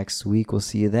until next week, we'll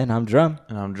see you then. I'm Drum.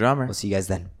 And I'm Drummer. We'll see you guys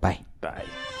then. Bye. Bye.